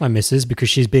should trust my missus because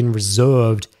she's been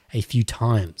reserved a few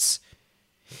times,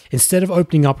 instead of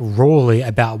opening up rawly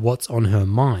about what's on her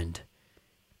mind.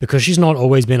 Because she's not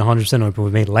always been 100% open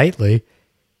with me lately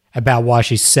about why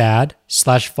she's sad /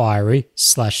 fiery /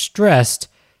 stressed,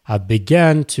 I've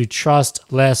begun to trust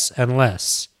less and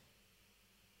less.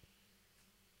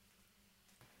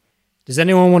 Does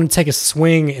anyone want to take a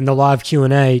swing in the live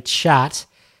Q&A chat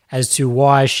as to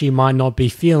why she might not be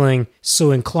feeling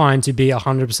so inclined to be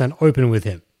 100% open with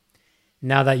him?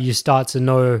 Now that you start to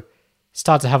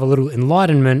have a little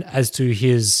enlightenment as to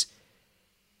his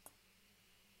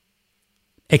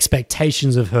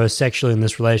expectations of her sexually in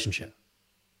this relationship.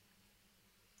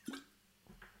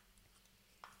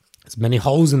 There's many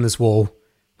holes in this wall.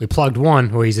 We plugged one,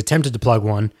 or he's attempted to plug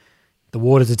one. The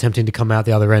water's attempting to come out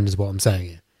the other end is what I'm saying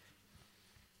here.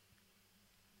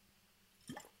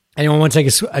 Anyone want to take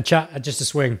just a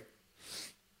swing?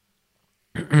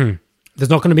 There's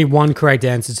not going to be one correct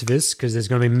answer to this because there's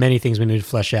going to be many things we need to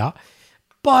flesh out.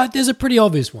 But there's a pretty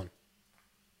obvious one.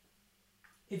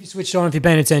 If you switched on, if you're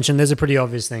paying attention, there's a pretty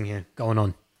obvious thing here going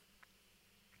on.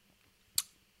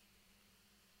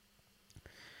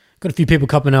 Got a few people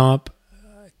coming up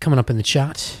in the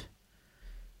chat.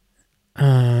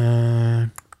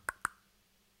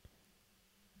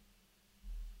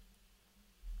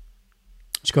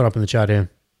 Just got up in the chat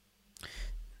here.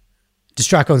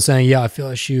 Distract saying, yeah, I feel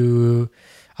like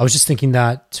I was just thinking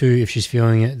that too. If she's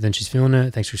feeling it, then she's feeling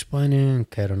it. Thanks for explaining.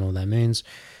 Okay, I don't know what that means.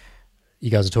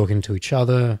 You guys are talking to each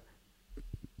other.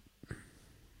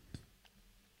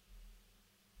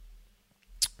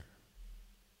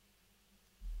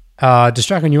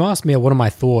 Distract, you asked me what are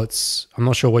my thoughts. I'm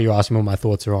not sure what you're asking me, what my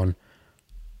thoughts are on.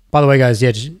 By the way, guys,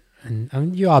 yeah,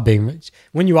 you are being,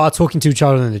 when you are talking to each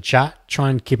other in the chat,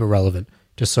 try and keep it relevant.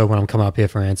 Just so when I'm coming up here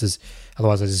for answers,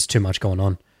 otherwise there's just too much going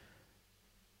on.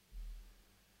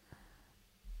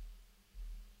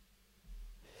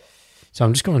 So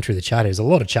I'm just going through the chat. There's a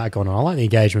lot of chat going on. I like the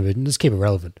engagement, but just keep it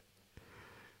relevant.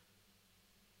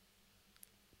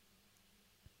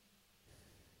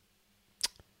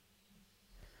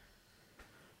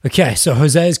 Okay, so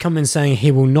Jose is coming saying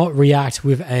he will not react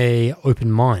with a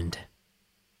open mind.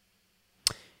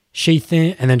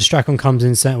 And then Distracon comes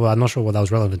in saying, well, I'm not sure what that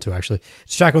was relevant to actually.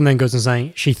 Distracon then goes in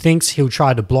saying she thinks he'll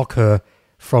try to block her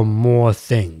from more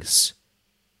things.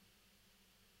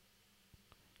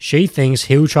 She thinks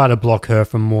he'll try to block her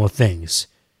from more things,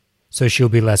 so she'll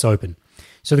be less open.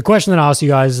 So the question that I ask you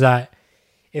guys is that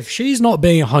if she's not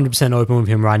being 100% open with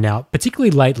him right now,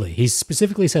 particularly lately, he's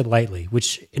specifically said lately,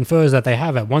 which infers that they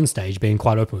have at one stage been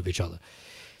quite open with each other,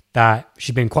 that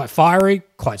she's been quite fiery,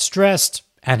 quite stressed,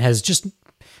 and has just,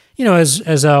 you know,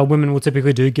 as women will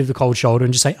typically do, give the cold shoulder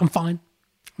and just say, I'm fine.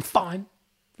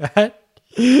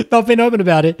 Not been open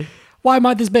about it. Why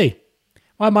might this be?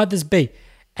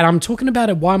 And I'm talking about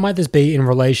it, why might this be in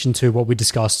relation to what we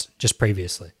discussed just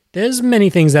previously? There's many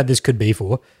things that this could be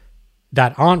for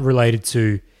that aren't related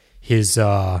to his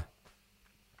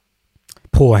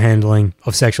poor handling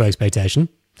of sexual expectation.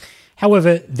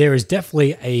 However, there is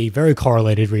definitely a very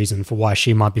correlated reason for why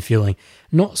she might be feeling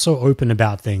not so open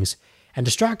about things. And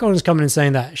Distracon is coming and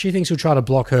saying that she thinks he'll try to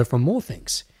block her from more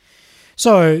things.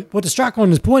 So what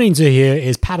Distracon is pointing to here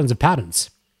is patterns of patterns.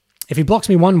 If he blocks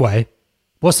me one way,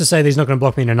 what's to say that he's not going to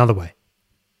block me in another way?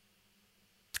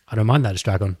 I don't mind that,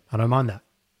 Distracon. I don't mind that.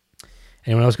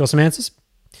 Anyone else got some answers?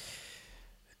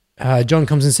 John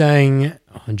comes in saying,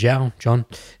 John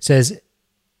says,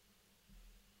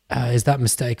 is that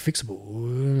mistake fixable?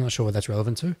 I'm not sure what that's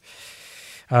relevant to.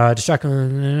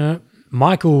 Distracon,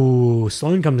 Michael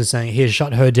Sloan comes in saying he has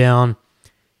shut her down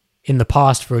in the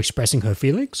past for expressing her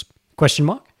feelings? ?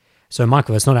 So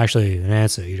Michael, that's not actually an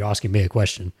answer. You're asking me a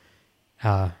question.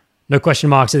 No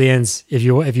question marks at the ends. If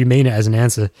you mean it as an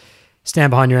answer, stand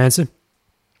behind your answer.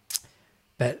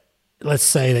 But let's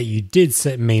say that you did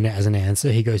mean it as an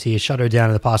answer. He goes, he has shut her down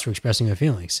in the past for expressing her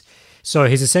feelings. So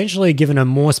he's essentially given a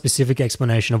more specific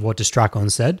explanation of what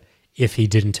Distracon said, if he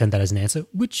did intend that as an answer,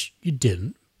 which you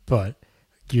didn't, but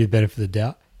give you the benefit of the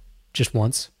doubt, just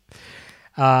once.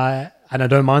 And I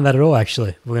don't mind that at all,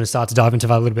 actually. We're going to start to dive into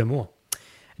that a little bit more.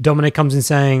 Dominic comes in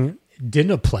saying,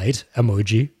 dinner plate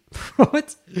emoji.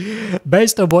 What?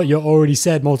 Based on what you already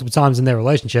said multiple times in their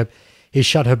relationship, he's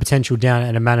shut her potential down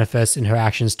and it manifests in her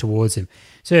actions towards him.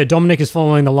 So yeah, Dominic is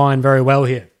following the line very well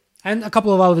here. And a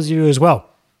couple of others of you as well.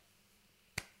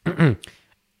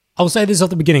 I'll say this at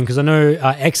the beginning because I know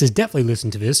X has definitely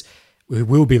listened to this. We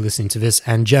will be listening to this,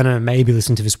 and Jenna may be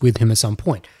listening to this with him at some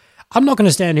point. I'm not going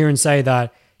to stand here and say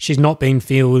that she's not been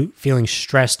feeling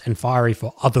stressed and fiery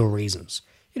for other reasons.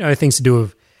 You know, things to do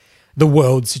with the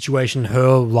world situation,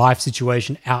 her life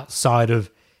situation outside of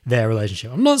their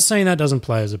relationship. I'm not saying that doesn't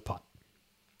play as a part.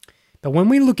 But when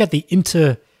we look at the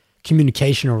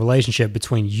intercommunication or relationship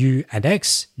between you and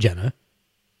X, Jenna,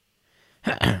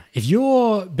 if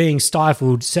you're being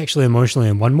stifled sexually, emotionally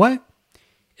in one way,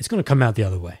 it's going to come out the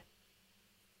other way.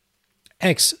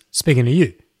 X, speaking to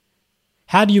you,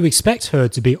 how do you expect her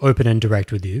to be open and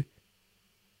direct with you?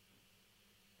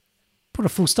 Put a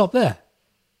full stop there.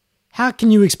 How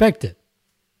can you expect it?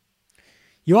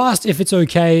 You asked if it's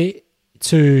okay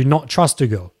to not trust a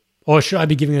girl, or should I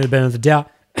be giving her the benefit of the doubt?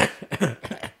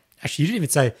 Actually, you didn't even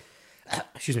say,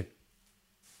 excuse me.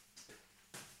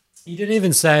 You didn't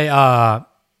even say,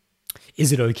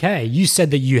 is it okay? You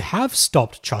said that you have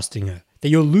stopped trusting her, that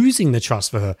you're losing the trust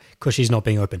for her because she's not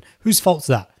being open. Whose fault's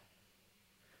that?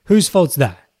 Whose fault's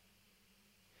that?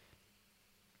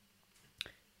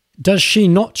 Does she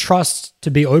not trust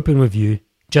to be open with you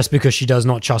just because she does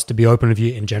not trust to be open with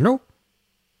you in general?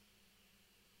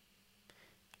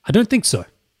 I don't think so.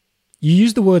 You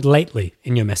use the word lately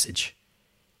in your message,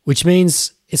 which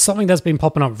means it's something that's been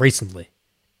popping up recently,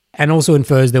 and also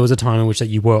infers there was a time in which that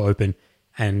you were open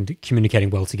and communicating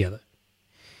well together.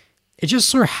 It just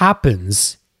so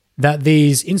happens that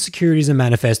these insecurities are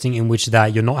manifesting in which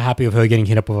that you're not happy with her getting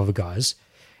hit up with other guys.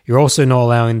 You're also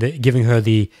not giving her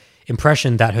the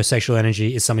impression that her sexual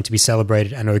energy is something to be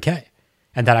celebrated and okay,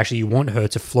 and that actually you want her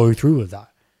to flow through with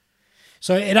that.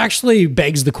 So it actually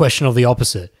begs the question of the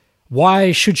opposite.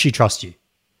 Why should she trust you?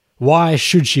 Why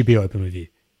should she be open with you?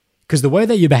 Because the way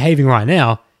that you're behaving right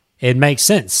now, it makes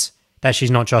sense that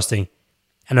she's not trusting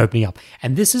and opening up.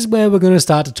 And this is where we're going to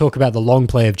start to talk about the long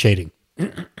play of cheating.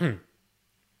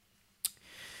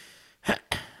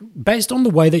 Based on the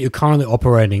way that you're currently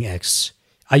operating, X,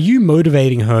 are you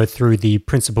motivating her through the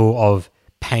principle of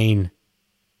pain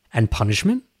and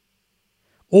punishment?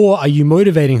 Or are you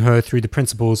motivating her through the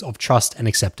principles of trust and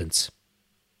acceptance?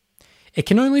 It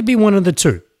can only be one of the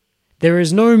two. There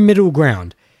is no middle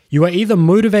ground. You are either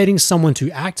motivating someone to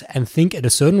act and think in a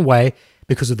certain way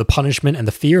because of the punishment and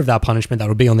the fear of that punishment that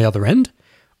will be on the other end,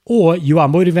 or you are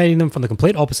motivating them from the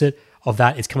complete opposite of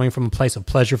that. It's coming from a place of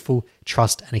pleasureful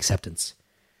trust and acceptance.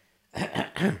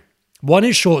 One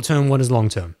is short-term, one is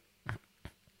long-term.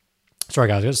 Sorry,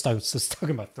 guys, I got stuck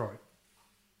in my throat.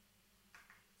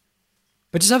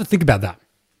 But just have a think about that.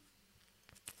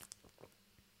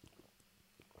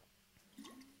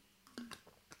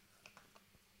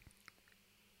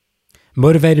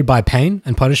 Motivated by pain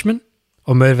and punishment,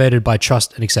 or motivated by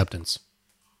trust and acceptance?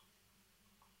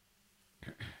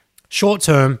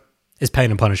 Short-term is pain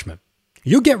and punishment.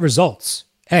 You'll get results.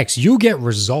 X, you'll get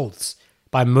results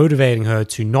by motivating her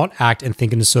to not act and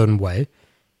think in a certain way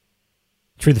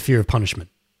through the fear of punishment.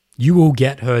 You will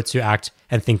get her to act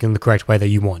and think in the correct way that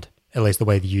you want, at least the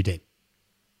way that you did.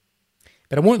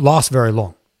 But it won't last very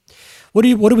long. What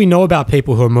do we know about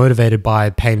people who are motivated by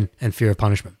pain and fear of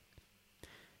punishment?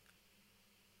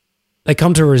 They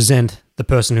come to resent the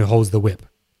person who holds the whip.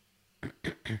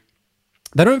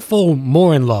 They don't fall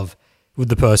more in love with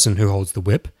the person who holds the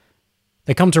whip.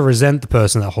 They come to resent the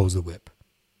person that holds the whip.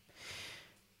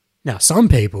 Now, some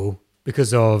people,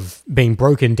 because of being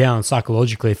broken down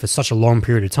psychologically for such a long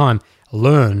period of time,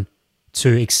 learn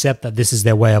to accept that this is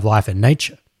their way of life and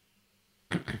nature.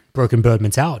 Broken bird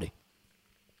mentality.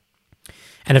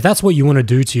 And if that's what you want to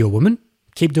do to your woman,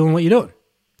 keep doing what you're doing.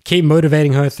 Keep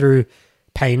motivating her through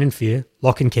pain and fear,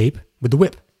 lock and keep with the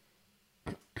whip.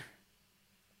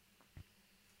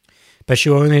 But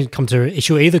she'll either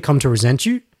come to resent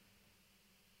you,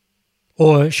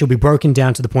 or she'll be broken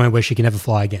down to the point where she can never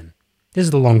fly again. This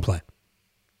is the long play.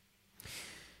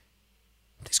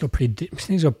 Things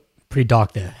got pretty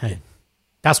dark there. Hey,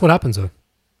 that's what happens though.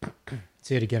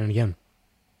 See it again and again.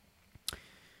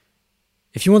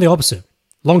 If you want the opposite,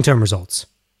 long-term results.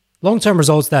 Long-term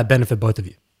results that benefit both of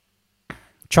you.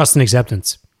 Trust and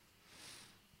acceptance.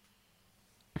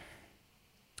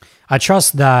 I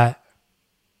trust that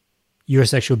you're a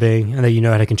sexual being and that you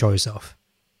know how to control yourself.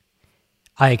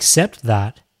 I accept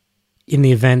that in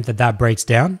the event that that breaks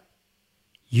down,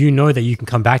 you know that you can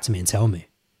come back to me and tell me.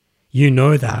 You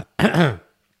know that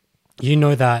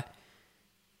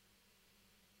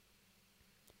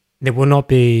there will not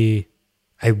be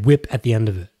a whip at the end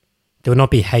of it. There will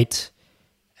not be hate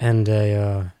and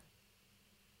a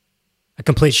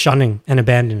complete shunning and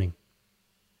abandoning.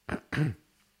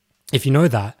 If you know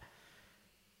that,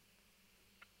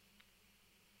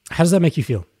 how does that make you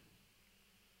feel?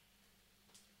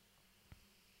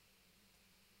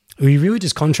 Or you really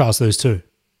just contrast those two,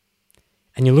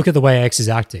 and you look at the way X is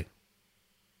acting.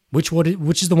 Which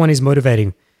is the one he's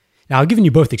motivating? Now, I've given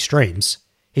you both extremes.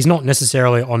 He's not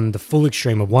necessarily on the full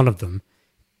extreme of one of them,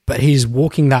 but he's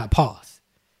walking that path.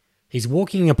 He's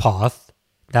walking a path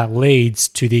that leads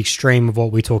to the extreme of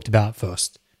what we talked about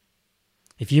first.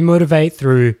 If you motivate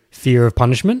through fear of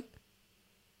punishment,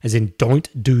 as in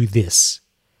don't do this,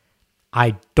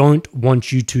 I don't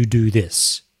want you to do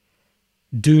this.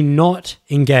 Do not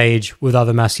engage with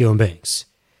other masculine beings.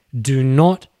 Do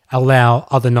not allow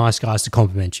other nice guys to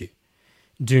compliment you.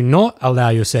 Do not allow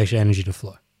your sexual energy to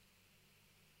flow.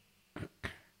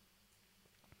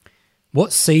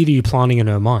 What seed are you planting in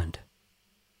her mind?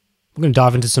 We're going to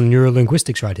dive into some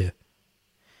neurolinguistics right here.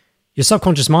 Your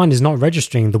subconscious mind is not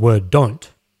registering the word don't.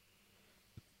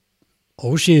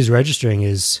 All she is registering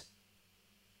is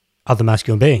other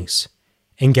masculine beings.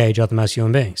 Engage other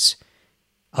masculine beings.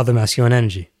 Other masculine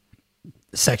energy.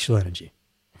 Sexual energy.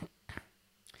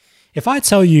 If I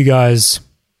tell you guys,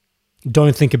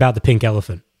 don't think about the pink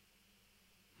elephant,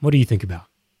 what do you think about?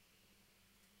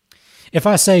 If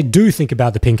I say, do think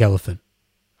about the pink elephant,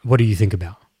 what do you think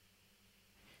about?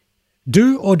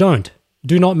 Do or don't,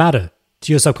 do not matter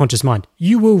to your subconscious mind.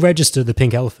 You will register the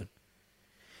pink elephant.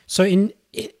 So in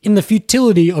the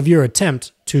futility of your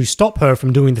attempt to stop her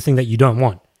from doing the thing that you don't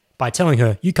want, by telling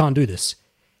her, you can't do this,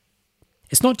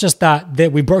 It's not just that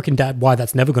we've broken down why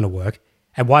that's never going to work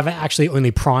and why that actually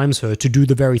only primes her to do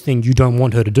the very thing you don't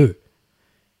want her to do.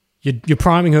 You're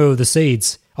priming her with the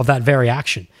seeds of that very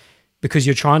action because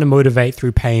you're trying to motivate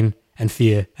through pain and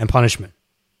fear and punishment.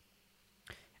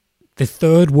 The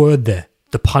third word there,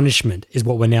 the punishment, is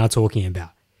what we're now talking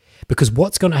about. Because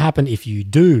what's going to happen if you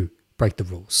do break the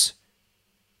rules?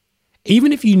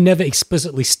 Even if you never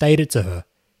explicitly state it to her,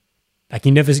 like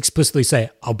you never explicitly say,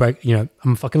 I'm going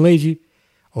to fucking leave you.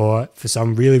 Or for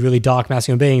some really, really dark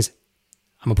masculine beings,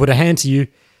 I'm going to put a hand to you.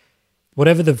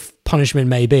 Whatever the punishment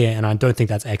may be, and I don't think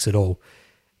that's X at all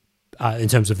in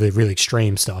terms of the really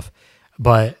extreme stuff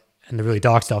and the really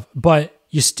dark stuff, but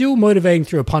you're still motivating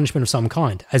through a punishment of some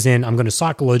kind, as in I'm going to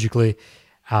psychologically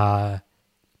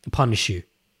punish you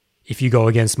if you go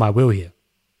against my will here.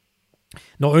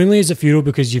 Not only is it futile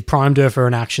because you've primed her for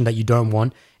an action that you don't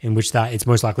want, in which that it's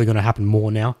most likely going to happen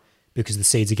more now because the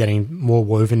seeds are getting more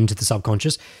woven into the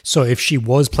subconscious. So if she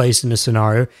was placed in a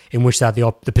scenario in which that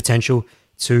the potential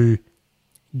to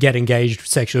get engaged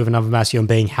sexually with another masculine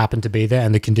being happened to be there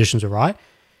and the conditions are right,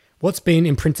 what's been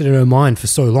imprinted in her mind for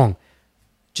so long?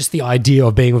 Just the idea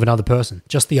of being with another person.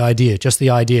 Just the idea.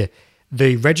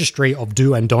 The registry of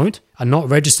do and don't are not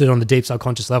registered on the deep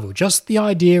subconscious level. Just the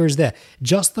idea is there.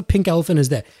 Just the pink elephant is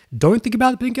there. Don't think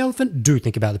about the pink elephant. Do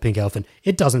think about the pink elephant.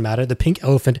 It doesn't matter. The pink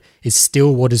elephant is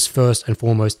still what is first and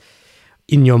foremost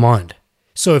in your mind.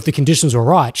 So if the conditions were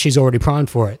right, she's already primed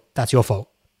for it. That's your fault.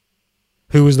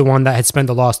 Who was the one that had spent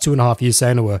the last 2.5 years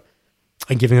saying to her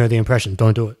and giving her the impression,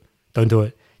 don't do it. Don't do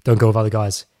it. Don't go with other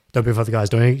guys. Don't be with other guys.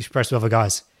 Don't express with other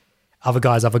guys. Other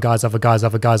guys.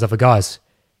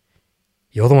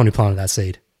 You're the one who planted that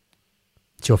seed.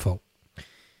 It's your fault.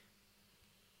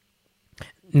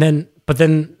 But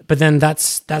then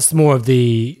that's more of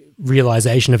the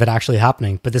realization of it actually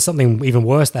happening. But there's something even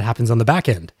worse that happens on the back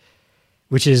end,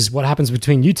 which is what happens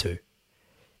between you two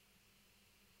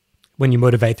when you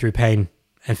motivate through pain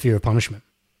and fear of punishment.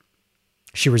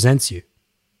 She resents you,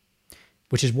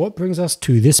 which is what brings us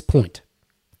to this point.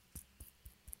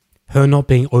 Her not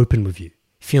being open with you,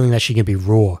 feeling that she can be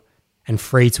raw and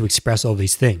free to express all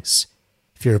these things.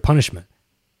 Fear of punishment.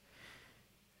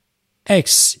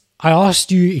 X, I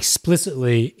asked you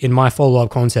explicitly in my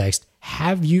follow-up context,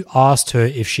 have you asked her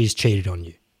if she's cheated on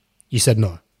you? You said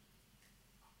no.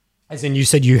 As in you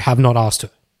said you have not asked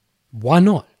her. Why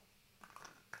not?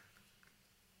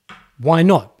 Why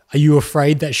not? Are you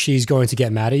afraid that she's going to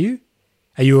get mad at you?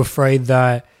 Are you afraid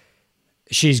that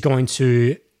she's going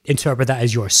to interpret that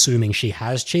as you're assuming she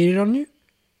has cheated on you?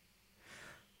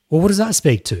 Well, what does that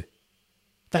speak to?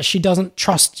 That she doesn't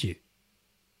trust you.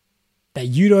 That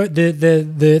you don't,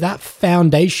 that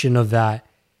foundation of that,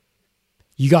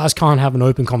 you guys can't have an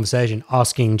open conversation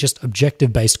asking just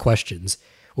objective-based questions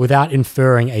without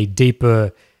inferring a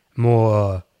deeper,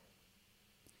 more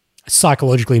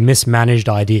psychologically mismanaged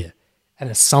idea, an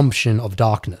assumption of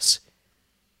darkness.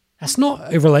 That's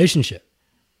not a relationship.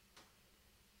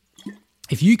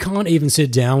 If you can't even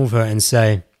sit down with her and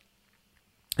say,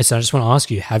 listen, I just want to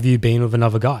ask you, have you been with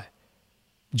another guy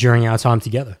during our time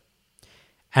together?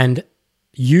 And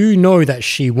you know that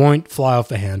she won't fly off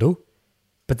the handle,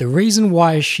 but the reason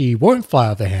why she won't fly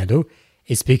off the handle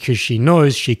is because she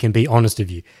knows she can be honest with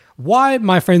you. Why,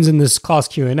 my friends in this class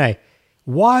Q&A,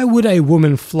 why would a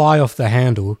woman fly off the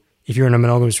handle if you're in a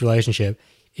monogamous relationship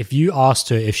if you asked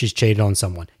her if she's cheated on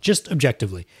someone? Just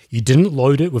objectively. You didn't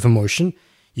load it with emotion.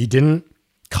 You didn't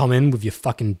come in with your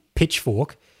fucking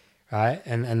pitchfork, right?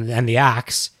 And the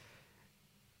axe.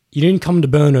 You didn't come to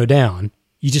burn her down.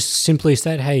 You just simply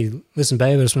said, hey, listen,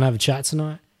 babe, I just want to have a chat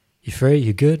tonight. You free?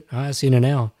 You good? All right, I'll see you in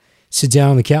an hour. Sit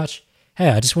down on the couch. Hey,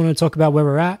 I just want to talk about where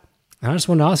we're at. And I just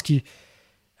want to ask you,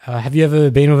 have you ever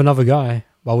been with another guy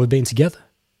while we've been together?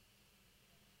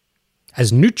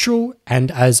 As neutral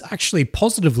and as actually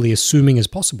positively assuming as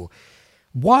possible.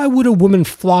 Why would a woman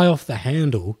fly off the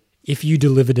handle if you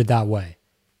delivered it that way?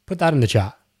 Put that in the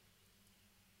chat.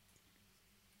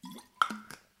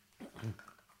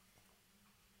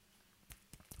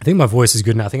 I think my voice is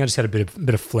good now. I think I just had a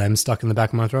bit of phlegm stuck in the back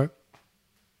of my throat.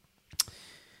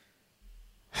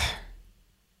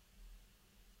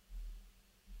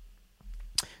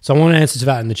 So I want to answer to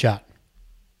that in the chat.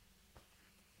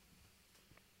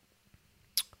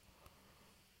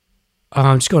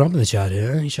 I'm just going up in the chat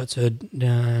here. He shuts her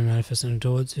down, manifesting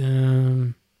towards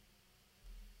him.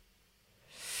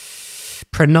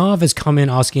 Pranav has come in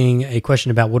asking a question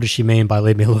about what does she mean by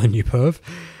leave me alone, you perv.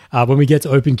 When we get to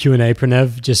open Q&A,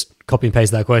 Pranav, just copy and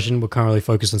paste that question. We're currently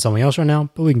focused on something else right now,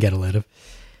 but we can get it later.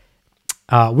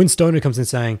 Win Stoner comes in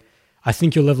saying, I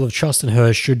think your level of trust in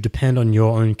her should depend on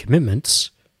your own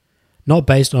commitments, not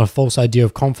based on a false idea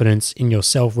of confidence in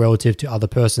yourself relative to other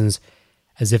persons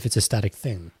as if it's a static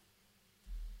thing.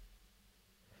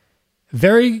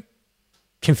 Very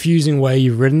confusing way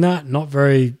you've written that. Not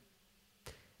very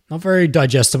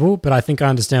digestible, but I think I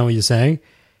understand what you're saying.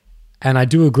 And I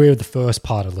do agree with the first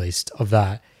part, at least, of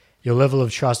that. Your level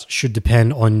of trust should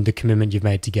depend on the commitment you've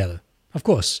made together. Of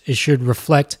course, it should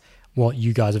reflect what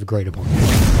you guys have agreed upon.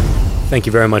 Thank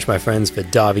you very much, my friends, for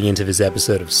diving into this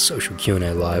episode of Social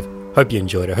Q&A Live. Hope you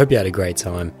enjoyed it. Hope you had a great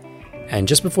time. And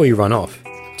just before you run off,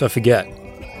 don't forget,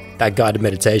 that guided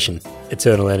meditation,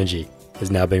 Eternal Energy, has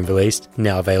now been released,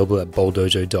 now available at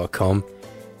bowldojo.com.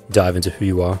 Dive into who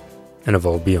you are and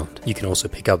evolve beyond. You can also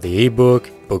pick up the ebook,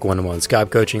 book one-on-one Skype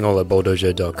coaching, all at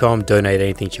bowldojo.com. Donate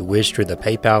anything you wish through the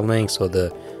PayPal links or the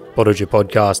Bowldojo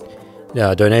podcast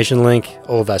donation link.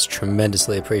 All of that's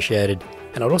tremendously appreciated.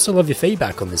 And I'd also love your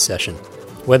feedback on this session.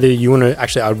 Whether you want to,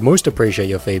 actually, I would most appreciate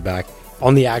your feedback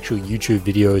on the actual YouTube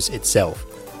videos itself.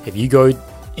 If you go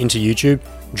into YouTube,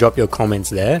 drop your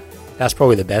comments there. That's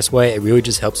probably the best way. It really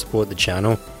just helps support the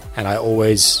channel. And I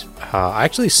always, I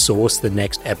actually source the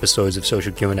next episodes of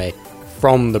Social Q&A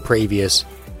from the previous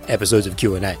episodes of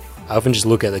Q&A. I often just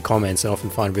look at the comments and often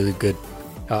find really good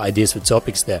ideas for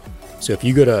topics there. So if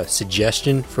you got a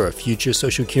suggestion for a future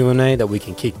Social Q&A that we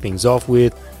can kick things off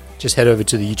with, just head over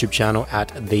to the YouTube channel at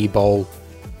The Bowl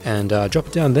and drop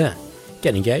it down there.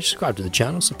 Get engaged, subscribe to the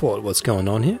channel, support what's going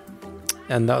on here,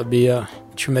 and that would be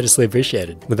tremendously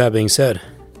appreciated. With that being said,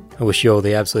 I wish you all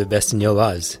the absolute best in your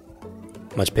lives.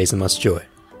 Much peace and much joy.